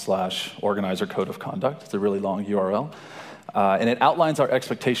osfields.com/organizer code of conduct. It's a really long URL. And it outlines our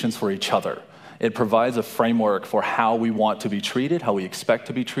expectations for each other. It provides a framework for how we want to be treated, how we expect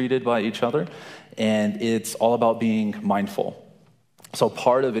to be treated by each other, and it's all about being mindful. So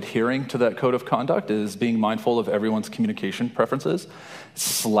part of adhering to that code of conduct is being mindful of everyone's communication preferences.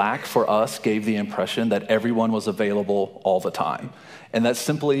 Slack for us gave the impression that everyone was available all the time. And that's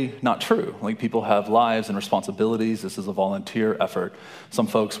simply not true. Like, people have lives and responsibilities. This is a volunteer effort. Some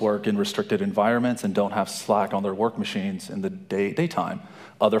folks work in restricted environments and don't have Slack on their work machines in the daytime.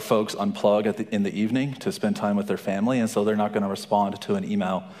 Other folks unplug in the evening to spend time with their family, and so they're not going to respond to an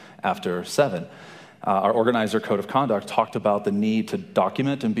email after 7. Our organizer code of conduct talked about the need to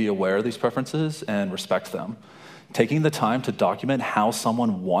document and be aware of these preferences and respect them. Taking the time to document how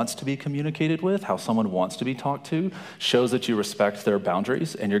someone wants to be communicated with, how someone wants to be talked to, shows that you respect their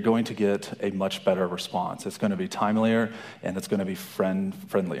boundaries, and you're going to get a much better response. It's going to be timelier, and it's going to be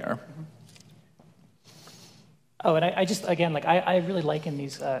friendlier. Oh, and I just, again, like, I really liken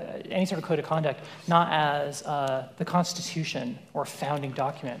these, any sort of code of conduct, not as the Constitution or founding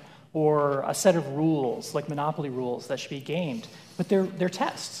document, or a set of rules, like Monopoly rules, that should be gamed, but they're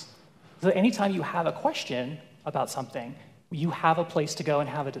tests. So anytime you have a question about something, you have a place to go and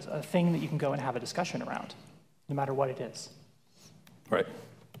have a thing that you can go and have a discussion around, no matter what it is. Right.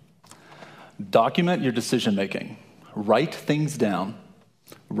 Document your decision-making. Write things down.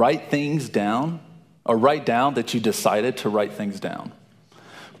 Write things down, or write down that you decided to write things down.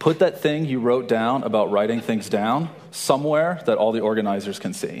 Put that thing you wrote down about writing things down somewhere that all the organizers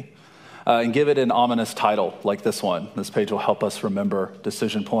can see. And give it an ominous title like this one. This page will help us remember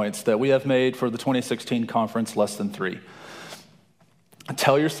decision points that we have made for the 2016 conference, less than 3.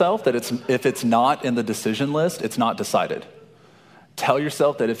 Tell yourself that if it's not in the decision list, it's not decided. Tell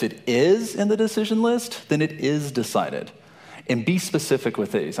yourself that if it is in the decision list, then it is decided. And be specific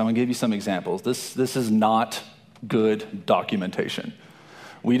with these. I'm going to give you some examples. This is not good documentation.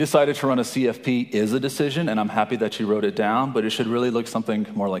 We decided to run a CFP is a decision, and I'm happy that you wrote it down, but it should really look something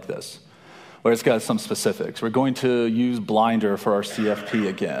more like this, where it's got some specifics. We're going to use Blinder for our CFP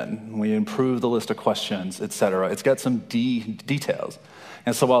again. We improve the list of questions, etc. It's got some details.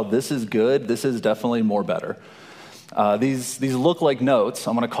 And so while this is good, this is definitely more better. These look like notes.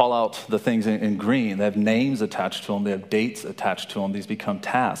 I'm going to call out the things in green. They have names attached to them. They have dates attached to them. These become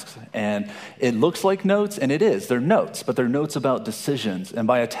tasks. And it looks like notes, and it is. They're notes, but they're notes about decisions. And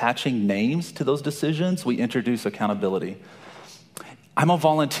by attaching names to those decisions, we introduce accountability. I'm a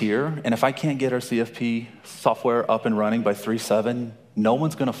volunteer, and if I can't get our CFP software up and running by 3/7, no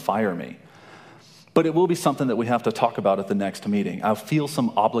one's going to fire me. But it will be something that we have to talk about at the next meeting. I'll feel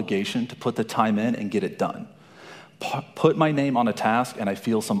some obligation to put the time in and get it done. Put my name on a task, and I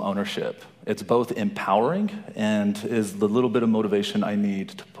feel some ownership. It's both empowering and is the little bit of motivation I need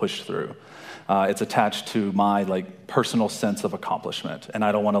to push through. It's attached to my personal sense of accomplishment, and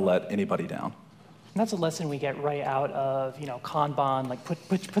I don't want to let anybody down. And that's a lesson we get right out of, Kanban, like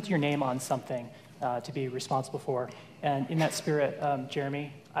put your name on something to be responsible for. And in that spirit,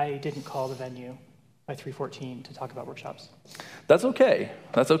 Jeremy, I didn't call the venue by 3:14 to talk about workshops. That's okay.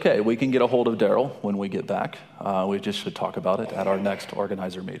 That's okay. We can get a hold of Daryl when we get back. We just should talk about it at our next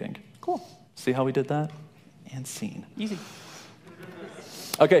organizer meeting. Cool. See how we did that? And scene. Easy.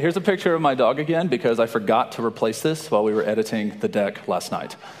 Okay, here's a picture of my dog again because I forgot to replace this while we were editing the deck last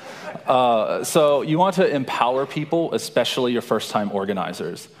night. So you want to empower people, especially your first-time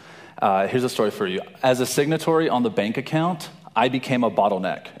organizers. Here's a story for you. As a signatory on the bank account, I became a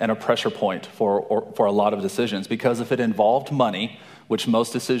bottleneck and a pressure point for a lot of decisions because if it involved money, which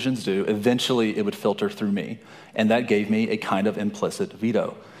most decisions do, eventually it would filter through me. And that gave me a kind of implicit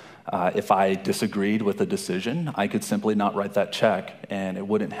veto. If I disagreed with a decision, I could simply not write that check and it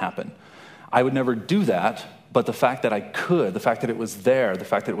wouldn't happen. I would never do that, but the fact that I could, the fact that it was there, the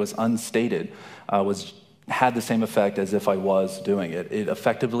fact that it was unstated, had the same effect as if I was doing it. It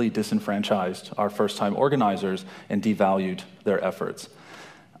effectively disenfranchised our first-time organizers and devalued their efforts.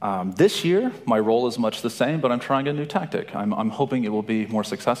 This year, my role is much the same, but I'm trying a new tactic. I'm hoping it will be more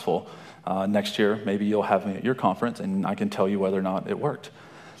successful. Next year, maybe you'll have me at your conference, and I can tell you whether or not it worked.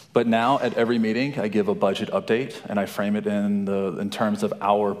 But now, at every meeting, I give a budget update, and I frame it in terms of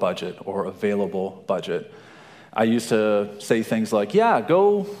our budget or available budget. I used to say things like, yeah,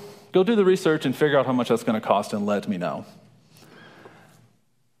 go do the research and figure out how much that's going to cost and let me know.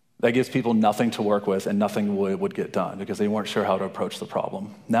 That gives people nothing to work with, and nothing would get done because they weren't sure how to approach the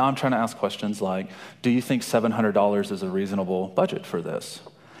problem. Now I'm trying to ask questions like, do you think $700 is a reasonable budget for this?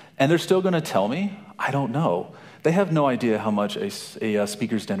 And they're still going to tell me, I don't know. They have no idea how much a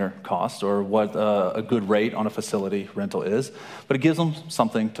speaker's dinner costs or what a good rate on a facility rental is, but it gives them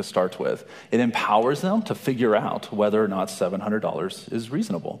something to start with. It empowers them to figure out whether or not $700 is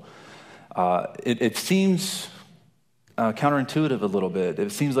reasonable. It seems counterintuitive a little bit.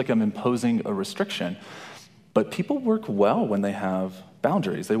 It seems like I'm imposing a restriction, but people work well when they have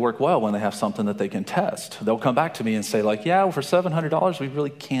boundaries. They work well when they have something that they can test. They'll come back to me and say like, yeah, well, for $700, we really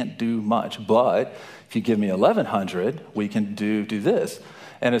can't do much, but if you give me $1,100, we can do this.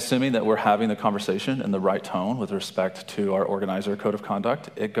 And assuming that we're having the conversation in the right tone with respect to our organizer code of conduct,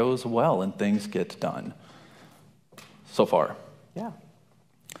 it goes well and things get done. So far. Yeah.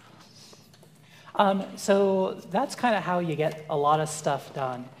 So that's kind of how you get a lot of stuff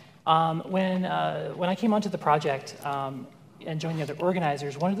done. When I came onto the project and joined the other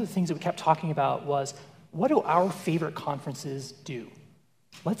organizers, one of the things that we kept talking about was, what do our favorite conferences do?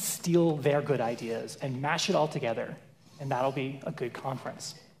 Let's steal their good ideas and mash it all together, and that'll be a good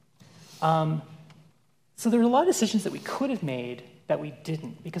conference. So there were a lot of decisions that we could have made that we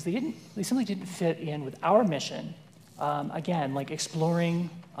didn't, because they simply didn't fit in with our mission. Again, like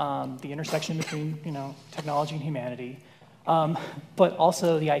exploring the intersection between technology and humanity, but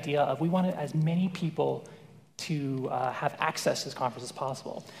also the idea of we wanted as many people to have access to this conference as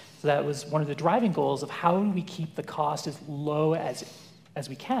possible. So that was one of the driving goals of how do we keep the cost as low as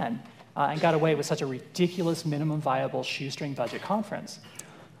we can, and got away with such a ridiculous minimum viable shoestring budget conference.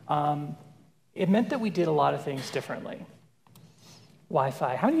 It meant that we did a lot of things differently.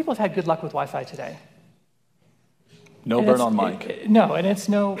 Wi-Fi. How many people have had good luck with Wi-Fi today? No burn on mic. No, and that's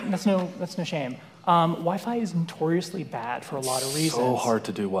no shame. Wi-Fi is notoriously bad for a lot of reasons. So hard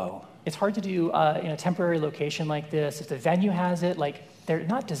to do well. It's hard to do in a temporary location like this. If the venue has it, like they're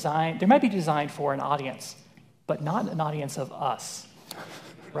not designed. They might be designed for an audience, but not an audience of us,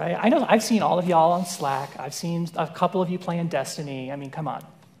 right? I know I've seen all of y'all on Slack. I've seen a couple of you playing Destiny. I mean, come on,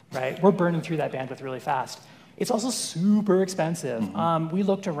 right? We're burning through that bandwidth really fast. It's also super expensive. Mm-hmm. We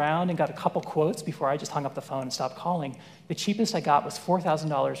looked around and got a couple quotes before I just hung up the phone and stopped calling. The cheapest I got was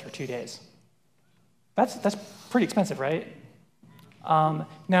 $4,000 for 2 days. That's pretty expensive, right?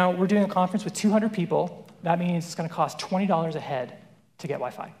 Now, we're doing a conference with 200 people. That means it's going to cost $20 a head to get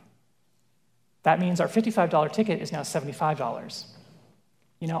Wi-Fi. That means our $55 ticket is now $75.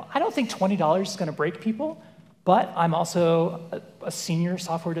 I don't think $20 is going to break people, but I'm also a senior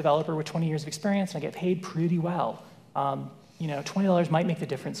software developer with 20 years of experience, and I get paid pretty well. $20 might make the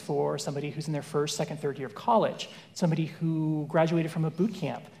difference for somebody who's in their first, second, third year of college, somebody who graduated from a boot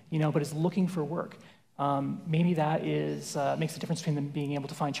camp, but is looking for work. Maybe that makes the difference between them being able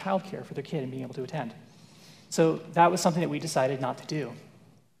to find childcare for their kid and being able to attend. So that was something that we decided not to do.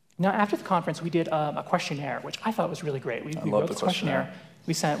 Now, after the conference, we did a questionnaire, which I thought was really great. We wrote this questionnaire.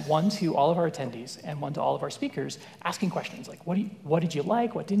 We sent one to all of our attendees and one to all of our speakers, asking questions like, what did you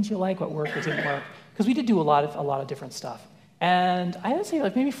like? What didn't you like? What worked? What didn't work? Because we did do a lot of different stuff. And I would say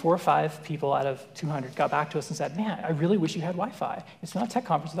like maybe 4 or 5 people out of 200 got back to us and said, man, I really wish you had Wi-Fi. It's not a tech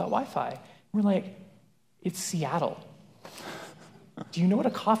conference without Wi-Fi. We're like, it's Seattle. Do you know what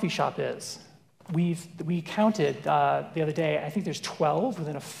a coffee shop is? We counted the other day, I think there's 12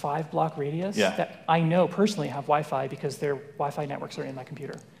 within a 5-block radius that I know personally have Wi-Fi because their Wi-Fi networks are in my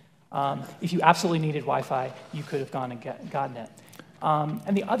computer. If you absolutely needed Wi-Fi, you could have gone and gotten it.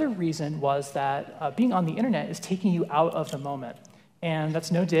 And the other reason was that being on the internet is taking you out of the moment. And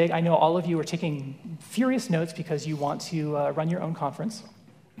that's no dig. I know all of you are taking furious notes because you want to run your own conference.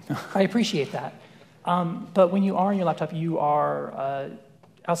 I appreciate that. But when you are on your laptop, you are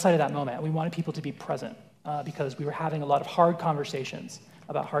outside of that moment. We wanted people to be present because we were having a lot of hard conversations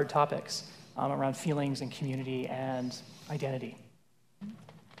about hard topics around feelings and community and identity.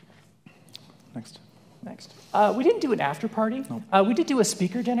 Next. We didn't do an after party. Nope. We did do a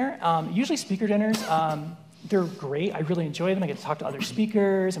speaker dinner. Usually speaker dinners, they're great. I really enjoy them. I get to talk to other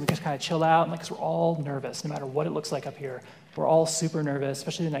speakers, and we just kind of chill out. Because we're all nervous, no matter what it looks like up here. We're all super nervous,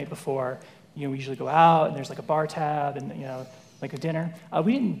 especially the night before. We usually go out, and there's like a bar tab, and like a dinner.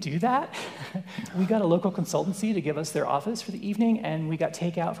 We didn't do that. We got a local consultancy to give us their office for the evening, and we got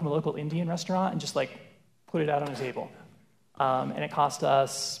takeout from a local Indian restaurant and just like put it out on a table. And it cost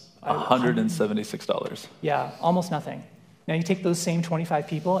us $176. Yeah, almost nothing. Now you take those same 25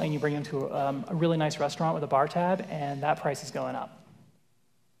 people and you bring them to a really nice restaurant with a bar tab, and that price is going up.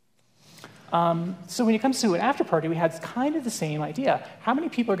 So when it comes to an after party, we had kind of the same idea. How many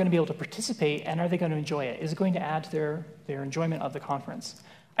people are going to be able to participate, and are they going to enjoy it? Is it going to add to their enjoyment of the conference?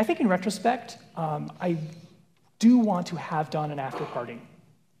 I think in retrospect, I do want to have done an after party.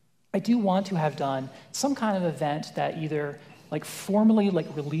 I do want to have done some kind of event that either formally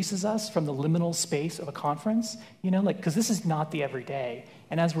releases us from the liminal space of a conference, because this is not the everyday.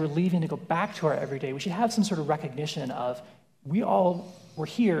 And as we're leaving to go back to our everyday, we should have some sort of recognition of we all were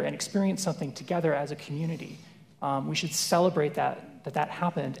here and experienced something together as a community. We should celebrate that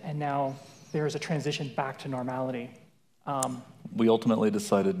happened, and now there is a transition back to normality. We ultimately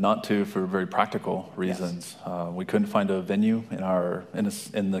decided not to for very practical reasons. Yes. We couldn't find a venue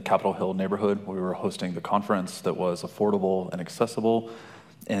in the Capitol Hill neighborhood where we were hosting the conference that was affordable and accessible,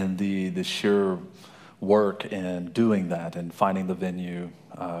 and the sheer work in doing that and finding the venue,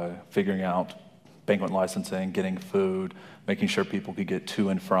 figuring out banquet licensing, getting food, making sure people could get to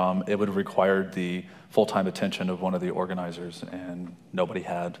and from. It would have required the full-time attention of one of the organizers, and nobody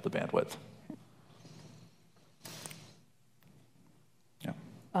had the bandwidth.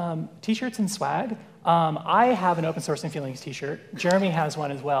 Yeah. T-shirts and swag. I have an Open Source and Feelings T-shirt. Jeremy has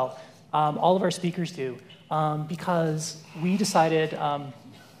one as well. All of our speakers do, because we decided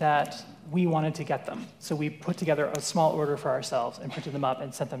that we wanted to get them. So we put together a small order for ourselves and printed them up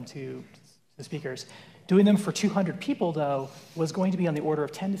and sent them to the speakers. Doing them for 200 people, though, was going to be on the order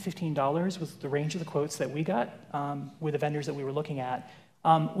of $10 to $15 was the range of the quotes that we got with the vendors that we were looking at.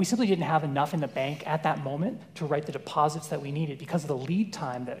 We simply didn't have enough in the bank at that moment to write the deposits that we needed because of the lead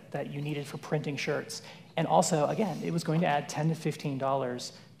time that you needed for printing shirts. And also, again, it was going to add $10 to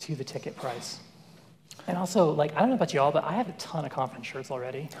 $15 to the ticket price. And also, I don't know about y'all, but I have a ton of conference shirts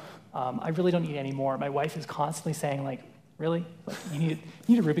already. I really don't need any more. My wife is constantly saying, really? You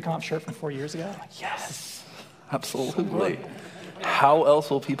need a RubyConf shirt from 4 years ago? Yes, absolutely. How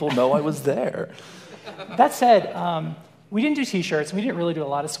else will people know I was there? That said, we didn't do T-shirts. We didn't really do a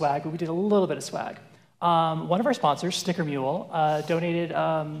lot of swag, but we did a little bit of swag. One of our sponsors, Sticker Mule, donated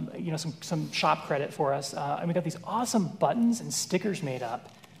some shop credit for us, and we got these awesome buttons and stickers made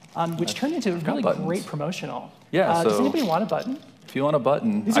up, which turned into a really great promotional. Yeah. Does anybody want a button? If you want a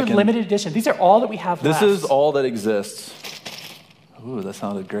button, these are limited edition. These are all that we have left. This is all that exists. Ooh, that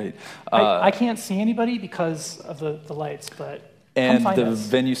sounded great. I can't see anybody because of the lights, but and come find the us.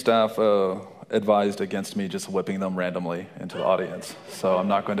 venue staff advised against me just whipping them randomly into the audience, so I'm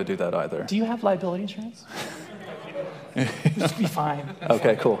not going to do that either. Do you have liability insurance? Just be fine.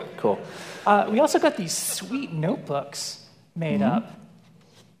 Okay, cool. We also got these sweet notebooks made up.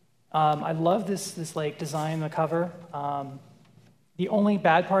 I love this design on the cover. The only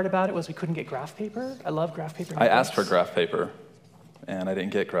bad part about it was we couldn't get graph paper. I love graph paper notebooks. I asked for graph paper, and I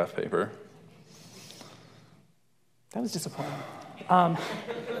didn't get graph paper. That was disappointing.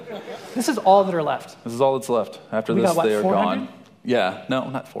 This is all that are left. This is all that's left. After we this, got, what, they are 400? gone. Yeah, no,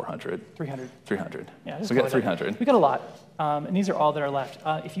 not 400. 300. 300. Yeah, so we got 300. We got a lot, and these are all that are left.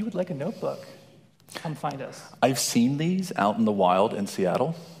 If you would like a notebook, come find us. I've seen these out in the wild in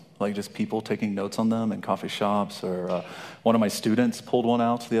Seattle, just people taking notes on them in coffee shops, or one of my students pulled one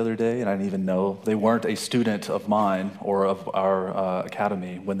out the other day, and I didn't even know. They weren't a student of mine or of our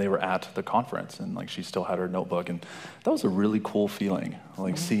academy when they were at the conference, and she still had her notebook, and that was a really cool feeling,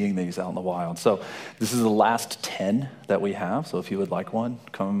 seeing these out in the wild. So this is the last 10 that we have, so if you would like one,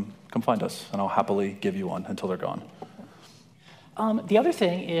 come find us, and I'll happily give you one until they're gone. The other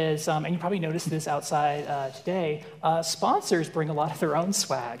thing is, and you probably noticed this outside today, sponsors bring a lot of their own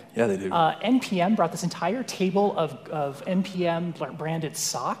swag. Yeah, they do. NPM brought this entire table of NPM branded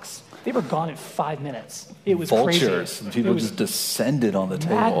socks. They were gone in 5 minutes. It was Vultures. crazy. People just descended on the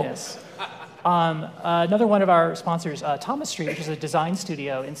madness. Table. Another one of our sponsors, Thomas Street, which is a design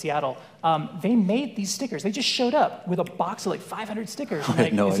studio in Seattle, they made these stickers. They just showed up with a box of 500 stickers. I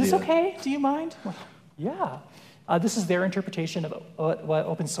had no idea. Is this okay? Do you mind? Yeah. This is their interpretation of what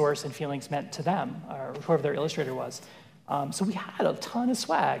open source and feelings meant to them, or whoever their illustrator was. So we had a ton of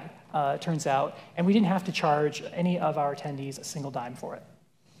swag, turns out, and we didn't have to charge any of our attendees a single dime for it.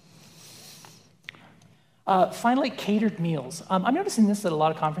 Finally, catered meals. I'm noticing this at a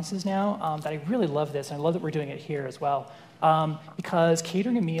lot of conferences now, that I really love this, and I love that we're doing it here as well, because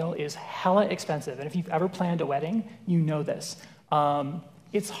catering a meal is hella expensive, and if you've ever planned a wedding, you know this.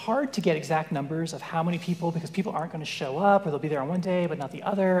 It's hard to get exact numbers of how many people, because people aren't going to show up, or they'll be there on one day but not the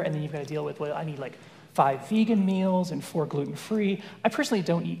other, and then you've got to deal with, well, I need like 5 vegan meals and 4 gluten-free. I personally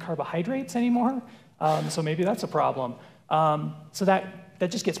don't eat carbohydrates anymore, so maybe that's a problem. So that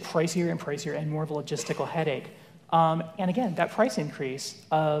just gets pricier and pricier and more of a logistical headache. And again, that price increase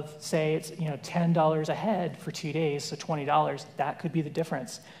of, say, it's $10 a head for 2 days, so $20, that could be the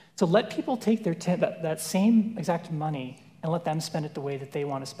difference. So let people take their that same exact money and let them spend it the way that they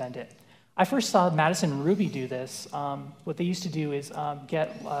want to spend it. I first saw Madison Ruby do this. What they used to do is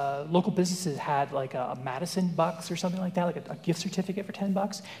get local businesses had like a Madison Bucks or something like that, like a gift certificate for $10,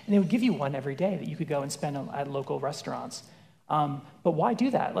 and they would give you one every day that you could go and spend at local restaurants. But why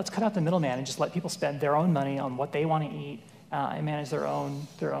do that? Let's cut out the middleman and just let people spend their own money on what they want to eat and manage their own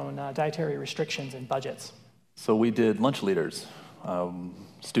dietary restrictions and budgets. So we did lunch leaders.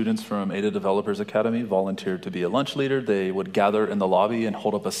 Students from Ada Developers Academy volunteered to be a lunch leader. They would gather in the lobby and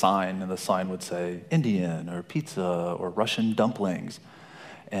hold up a sign, and the sign would say Indian or pizza or Russian dumplings.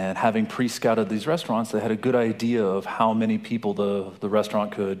 And having pre-scouted these restaurants, they had a good idea of how many people the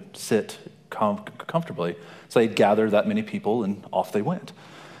restaurant could sit comfortably. So they'd gather that many people, and off they went.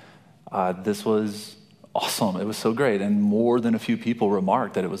 This was awesome. It was so great. And more than a few people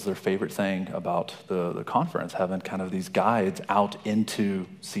remarked that it was their favorite thing about the conference, having kind of these guides out into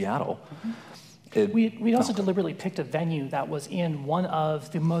Seattle. Mm-hmm. We also deliberately picked a venue that was in one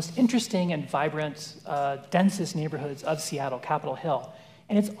of the most interesting and vibrant, densest neighborhoods of Seattle, Capitol Hill.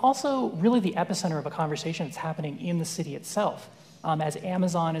 And it's also really the epicenter of a conversation that's happening in the city itself. As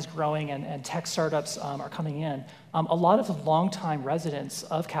Amazon is growing and tech startups are coming in, a lot of the longtime residents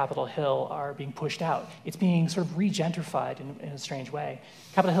of Capitol Hill are being pushed out. It's being sort of regentrified in a strange way.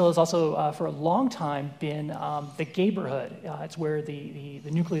 Capitol Hill has also, for a long time, been the gayborhood. It's where the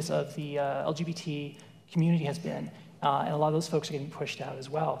nucleus of the LGBT community has been, and a lot of those folks are getting pushed out as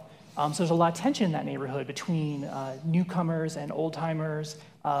well. So there's a lot of tension in that neighborhood between newcomers and old-timers,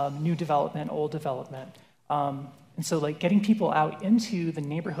 new development, old development. And so like getting people out into the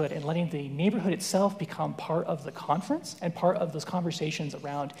neighborhood and letting the neighborhood itself become part of the conference and part of those conversations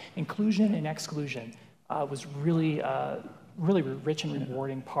around inclusion and exclusion was really, really rich and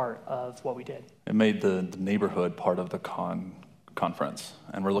rewarding part of what we did. It made the neighborhood part of the conference,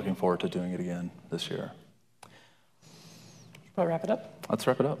 and we're looking forward to doing it again this year. Probably wrap it up? Let's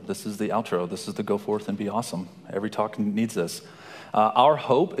wrap it up. This is the outro. This is the go forth and be awesome. Every talk needs this. Our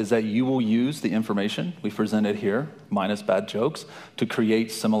hope is that you will use the information we presented here, minus bad jokes, to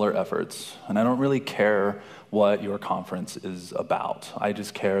create similar efforts. And I don't really care what your conference is about. I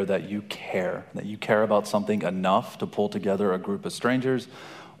just care that you care about something enough to pull together a group of strangers,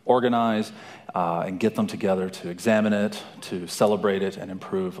 organize, and get them together to examine it, to celebrate it, and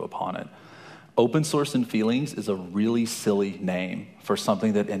improve upon it. Open Source and Feelings is a really silly name for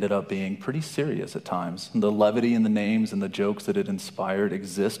something that ended up being pretty serious at times. The levity in the names and the jokes that it inspired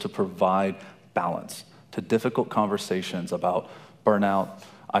exist to provide balance to difficult conversations about burnout,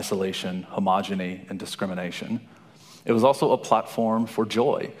 isolation, homogeny, and discrimination. It was also a platform for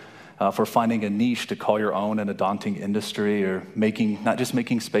joy, for finding a niche to call your own in a daunting industry, or not just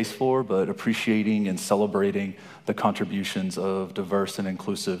making space for, but appreciating and celebrating the contributions of diverse and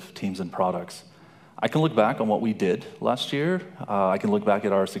inclusive teams and products. I can look back on what we did last year. I can look back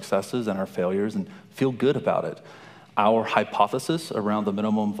at our successes and our failures and feel good about it. Our hypothesis around the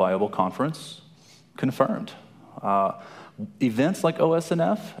minimum viable conference confirmed. Events like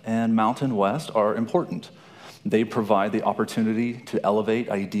OSNF and Mountain West are important. They provide the opportunity to elevate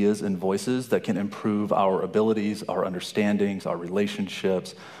ideas and voices that can improve our abilities, our understandings, our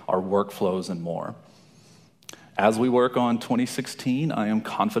relationships, our workflows, and more. As we work on 2016, I am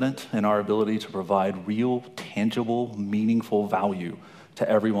confident in our ability to provide real, tangible, meaningful value to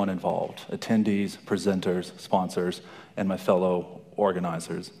everyone involved, attendees, presenters, sponsors, and my fellow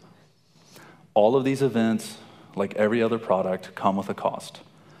organizers. All of these events, like every other product, come with a cost.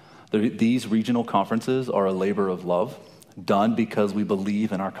 These regional conferences are a labor of love, done because we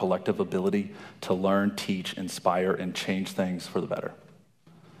believe in our collective ability to learn, teach, inspire, and change things for the better.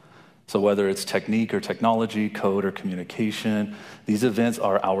 So whether it's technique or technology, code or communication, these events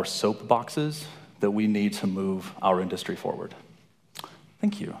are our soapboxes that we need to move our industry forward.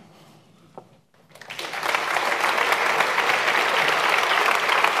 Thank you.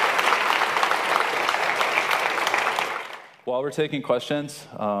 While we're taking questions,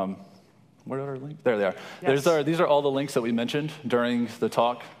 where are our links? There they are. Yes. These are all the links that we mentioned during the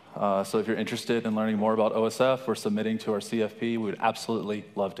talk. So if you're interested in learning more about OSF or submitting to our CFP, we would absolutely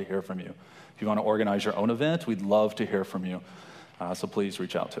love to hear from you. If you want to organize your own event, we'd love to hear from you. So please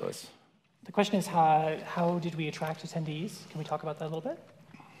reach out to us. The question is, how did we attract attendees? Can we talk about that a little bit?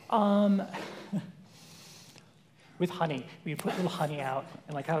 With honey. We put little honey out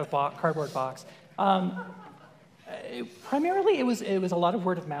and like have a cardboard box. Primarily, it was a lot of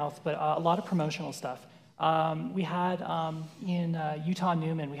word of mouth, but a lot of promotional stuff. We had in Utah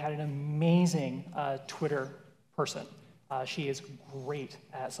Newman, we had an amazing Twitter person. She is great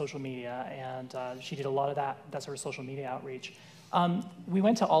at social media, and she did a lot of that sort of social media outreach. We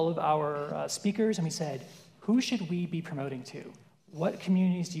went to all of our speakers and we said, who should we be promoting to? What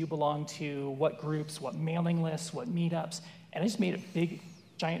communities do you belong to? What groups? What mailing lists? What meetups? And I just made a big,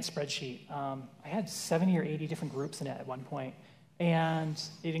 giant spreadsheet. I had 70 or 80 different groups in it at one point. And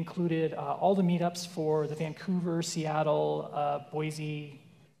it included all the meetups for the Vancouver, Seattle, Boise,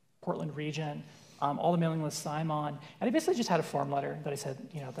 Portland region, all the mailing lists I'm on. And I basically just had a form letter that I said,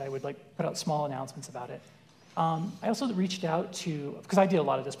 that I would like put out small announcements about it. I also reached out to, because I did a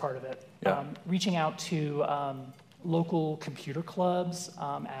lot of this part of it, reaching out to local computer clubs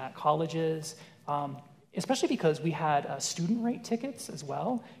at colleges, especially because we had student rate tickets as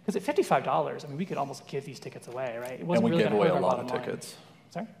well. Because at $55, I mean, we could almost give these tickets away, right? It wasn't and we really gave away hurt a our lot of bottom line. tickets.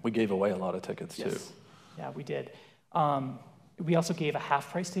 Sorry? We gave away a lot of tickets, too. Yeah, we did. We also gave a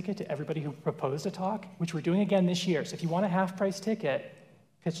half-price ticket to everybody who proposed a talk, which we're doing again this year. So if you want a half-price ticket,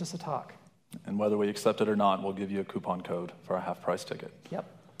 pitch us a talk. And whether we accept it or not, we'll give you a coupon code for a half-price ticket. Yep.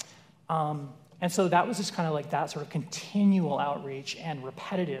 And so that was just kind of like that sort of continual outreach and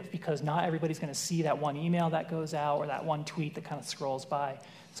repetitive, because not everybody's going to see that one email that goes out or that one tweet that kind of scrolls by.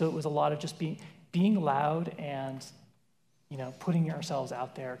 So it was a lot of just being loud and putting ourselves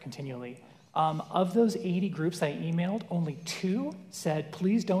out there continually. Of those 80 groups that I emailed, only 2 said,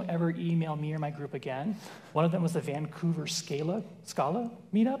 please don't ever email me or my group again. One of them was the Vancouver Scala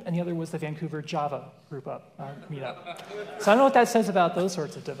meetup, and the other was the Vancouver Java meetup. So I don't know what that says about those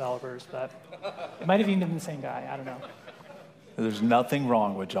sorts of developers, but it might have even been the same guy. I don't know. There's nothing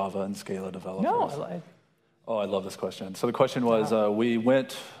wrong with Java and Scala developers. No. I love this question. So the question was, we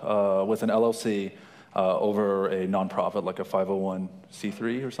went with an LLC over a nonprofit, like a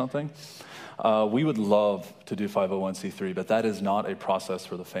 501c3 or something. We would love to do 501c3, but that is not a process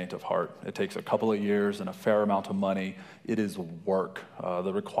for the faint of heart. It takes a couple of years and a fair amount of money. It is work.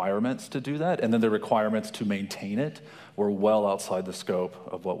 The requirements to do that, and then the requirements to maintain it, were well outside the scope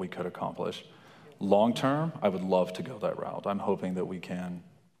of what we could accomplish. Long term, I would love to go that route. I'm hoping that we can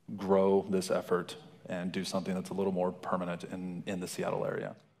grow this effort and do something that's a little more permanent in the Seattle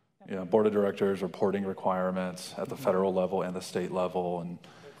area. Board of directors, reporting requirements at the federal level and the state level, and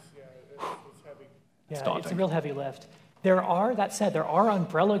it's a real heavy lift. That said, there are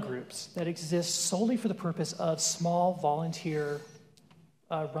umbrella groups that exist solely for the purpose of small volunteer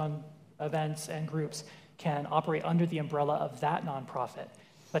run events, and groups can operate under the umbrella of that nonprofit.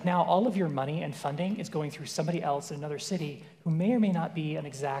 But now all of your money and funding is going through somebody else in another city who may or may not be an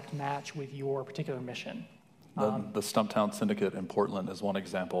exact match with your particular mission. The Stumptown Syndicate in Portland is one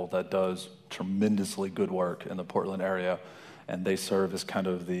example that does tremendously good work in the Portland area, and they serve as kind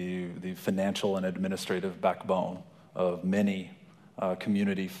of the financial and administrative backbone of many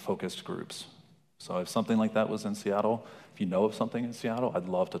community-focused groups. So if something like that was in Seattle, if you know of something in Seattle, I'd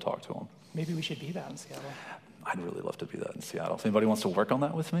love to talk to them. Maybe we should be that in Seattle. I'd really love to be that in Seattle. If anybody wants to work on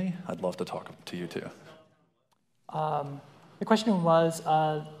that with me, I'd love to talk to you too. The question was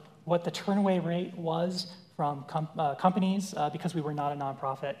what the turnaway rate was from companies because we were not a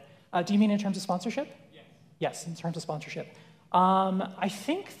nonprofit. Do you mean in terms of sponsorship? Yes. Yes, in terms of sponsorship. I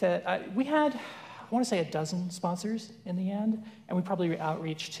think that we had, I want to say, a dozen sponsors in the end, and we probably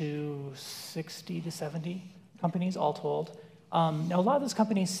outreached to 60 to 70 companies all told. Now, a lot of those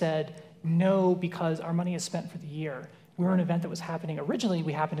companies said no because our money is spent for the year. We were an event that was happening, originally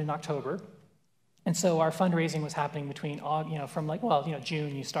we happened in October, and so our fundraising was happening between, from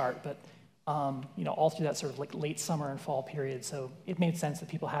June you start, but all through that sort of like late summer and fall period. So it made sense that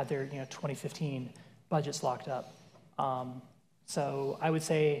people had their 2015 budgets locked up. So I would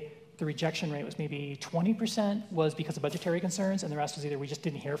say the rejection rate was maybe 20% was because of budgetary concerns, and the rest was either we just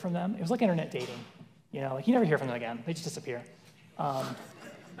didn't hear from them. It was like internet dating. You never hear from them again. They just disappear.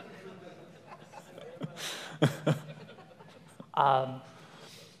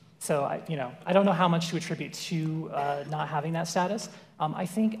 So I don't know how much to attribute to not having that status. I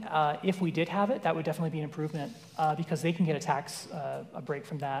think if we did have it, that would definitely be an improvement because they can get a break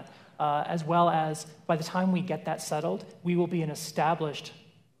from that, as well as by the time we get that settled, we will be an established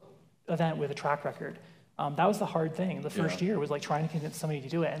event with a track record. That was the hard thing. The first year was like trying to convince somebody to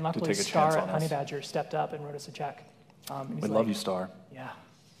do it, and luckily Star at Honey Badger stepped up and wrote us a check. We love you, Star. Yeah.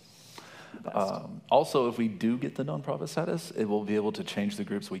 Also, if we do get the nonprofit status, it will be able to change the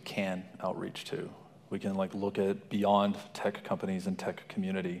groups we can outreach to. We can like look at beyond tech companies and tech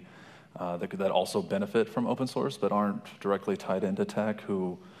community that also benefit from open source but aren't directly tied into tech,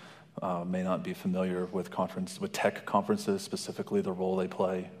 who may not be familiar with tech conferences, specifically the role they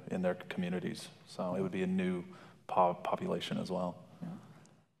play in their communities. So it would be a new population as well.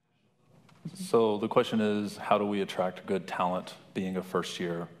 So the question is, how do we attract good talent being a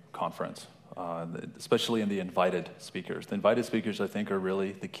first-year conference, especially in the invited speakers? The invited speakers, I think, are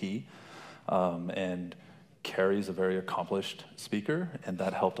really the key. And Kerri's a very accomplished speaker, and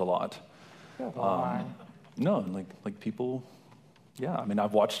that helped a lot. No, like people, yeah, I mean,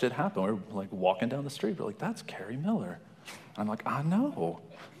 I've watched it happen. We're like walking down the street, we're like, that's Kerri Miller. I'm like, I know.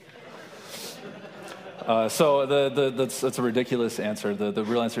 So that's a ridiculous answer. The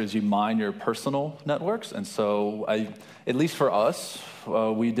real answer is you mine your personal networks. And so at least for us,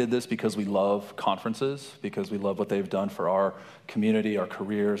 we did this because we love conferences, because we love what they've done for our community, our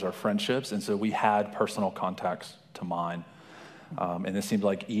careers, our friendships. And so we had personal contacts to mine. And it seemed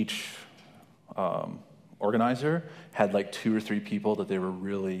like each organizer had like 2 or 3 people that they were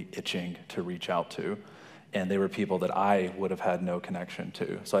really itching to reach out to. And they were people that I would have had no connection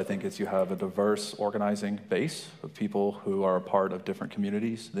to. So I think you have a diverse organizing base of people who are a part of different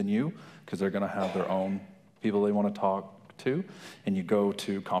communities than you, because they're going to have their own people they want to talk to. And you go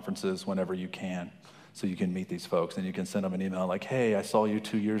to conferences whenever you can, so you can meet these folks. And you can send them an email like, hey, I saw you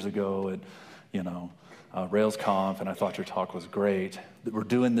 2 years ago at, RailsConf, and I thought your talk was great. We're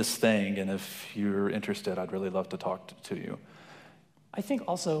doing this thing, and if you're interested, I'd really love to talk to you. I think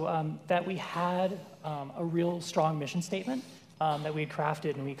also that we had a real strong mission statement that we had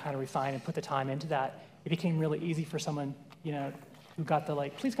crafted and we kind of refined and put the time into that. It became really easy for someone, who got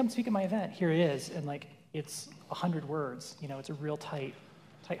the please come speak at my event. Here it is, and it's 100 words. It's a real tight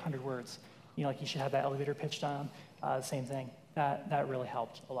 100 words. You should have that elevator pitch down. Same thing. That really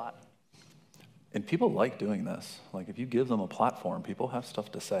helped a lot. And people like doing this. Like if you give them a platform, people have stuff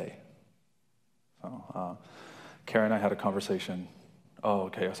to say. So Kerri and I had a conversation.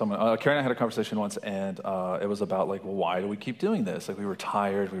 Kerri and I had a conversation once, and it was about why do we keep doing this? We were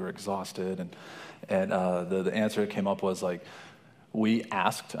tired, we were exhausted, and the answer that came up was we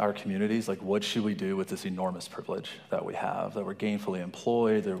asked our communities what should we do with this enormous privilege that we have, that we're gainfully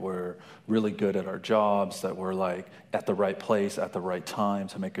employed, that we're really good at our jobs, that we're at the right place at the right time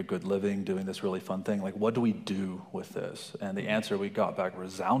to make a good living doing this really fun thing. What do we do with this? And the answer we got back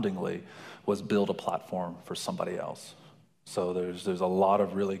resoundingly was build a platform for somebody else. So there's a lot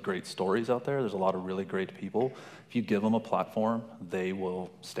of really great stories out there. There's a lot of really great people. If you give them a platform, they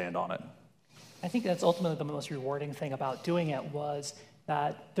will stand on it. I think that's ultimately the most rewarding thing about doing it, was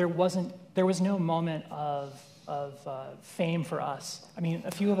that there was no moment of fame for us. I mean,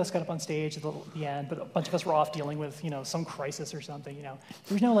 a few of us got up on stage at the end, but a bunch of us were off dealing with some crisis or something.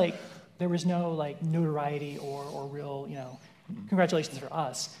 There was no notoriety or real congratulations for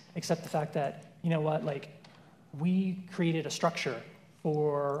us, except the fact that we created a structure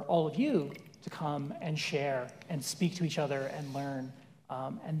for all of you to come and share and speak to each other and learn.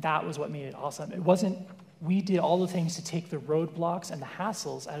 And that was what made it awesome. It wasn't, we did all the things to take the roadblocks and the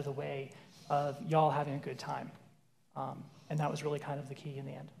hassles out of the way of y'all having a good time. And that was really kind of the key in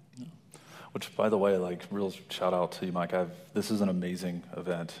the end. Yeah. Which, by the way, real shout out to you, Mike. This is an amazing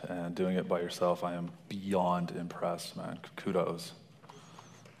event, and doing it by yourself, I am beyond impressed, man. Kudos.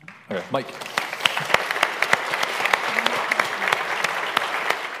 Okay, Mike.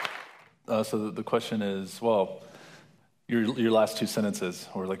 So the question is, your last 2 sentences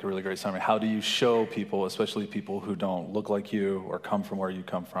were a really great summary. How do you show people, especially people who don't look like you or come from where you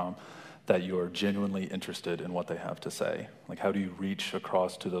come from, that you are genuinely interested in what they have to say? How do you reach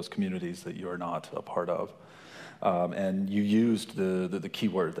across to those communities that you are not a part of? And you used the key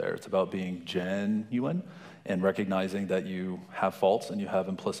word there. It's about being genuine and recognizing that you have faults and you have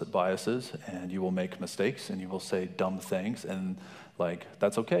implicit biases and you will make mistakes and you will say dumb things, and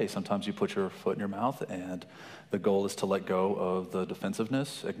that's okay. Sometimes you put your foot in your mouth, and the goal is to let go of the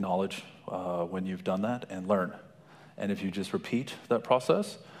defensiveness, acknowledge when you've done that, and learn. And if you just repeat that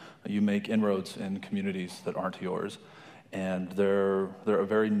process, you make inroads in communities that aren't yours. And they're a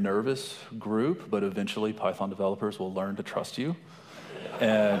very nervous group, but eventually Python developers will learn to trust you,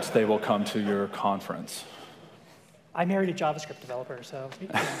 and they will come to your conference. I married a JavaScript developer, so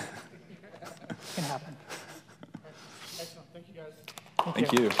it can happen. Excellent. Thank you, guys.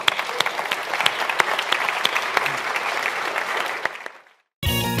 Thank you.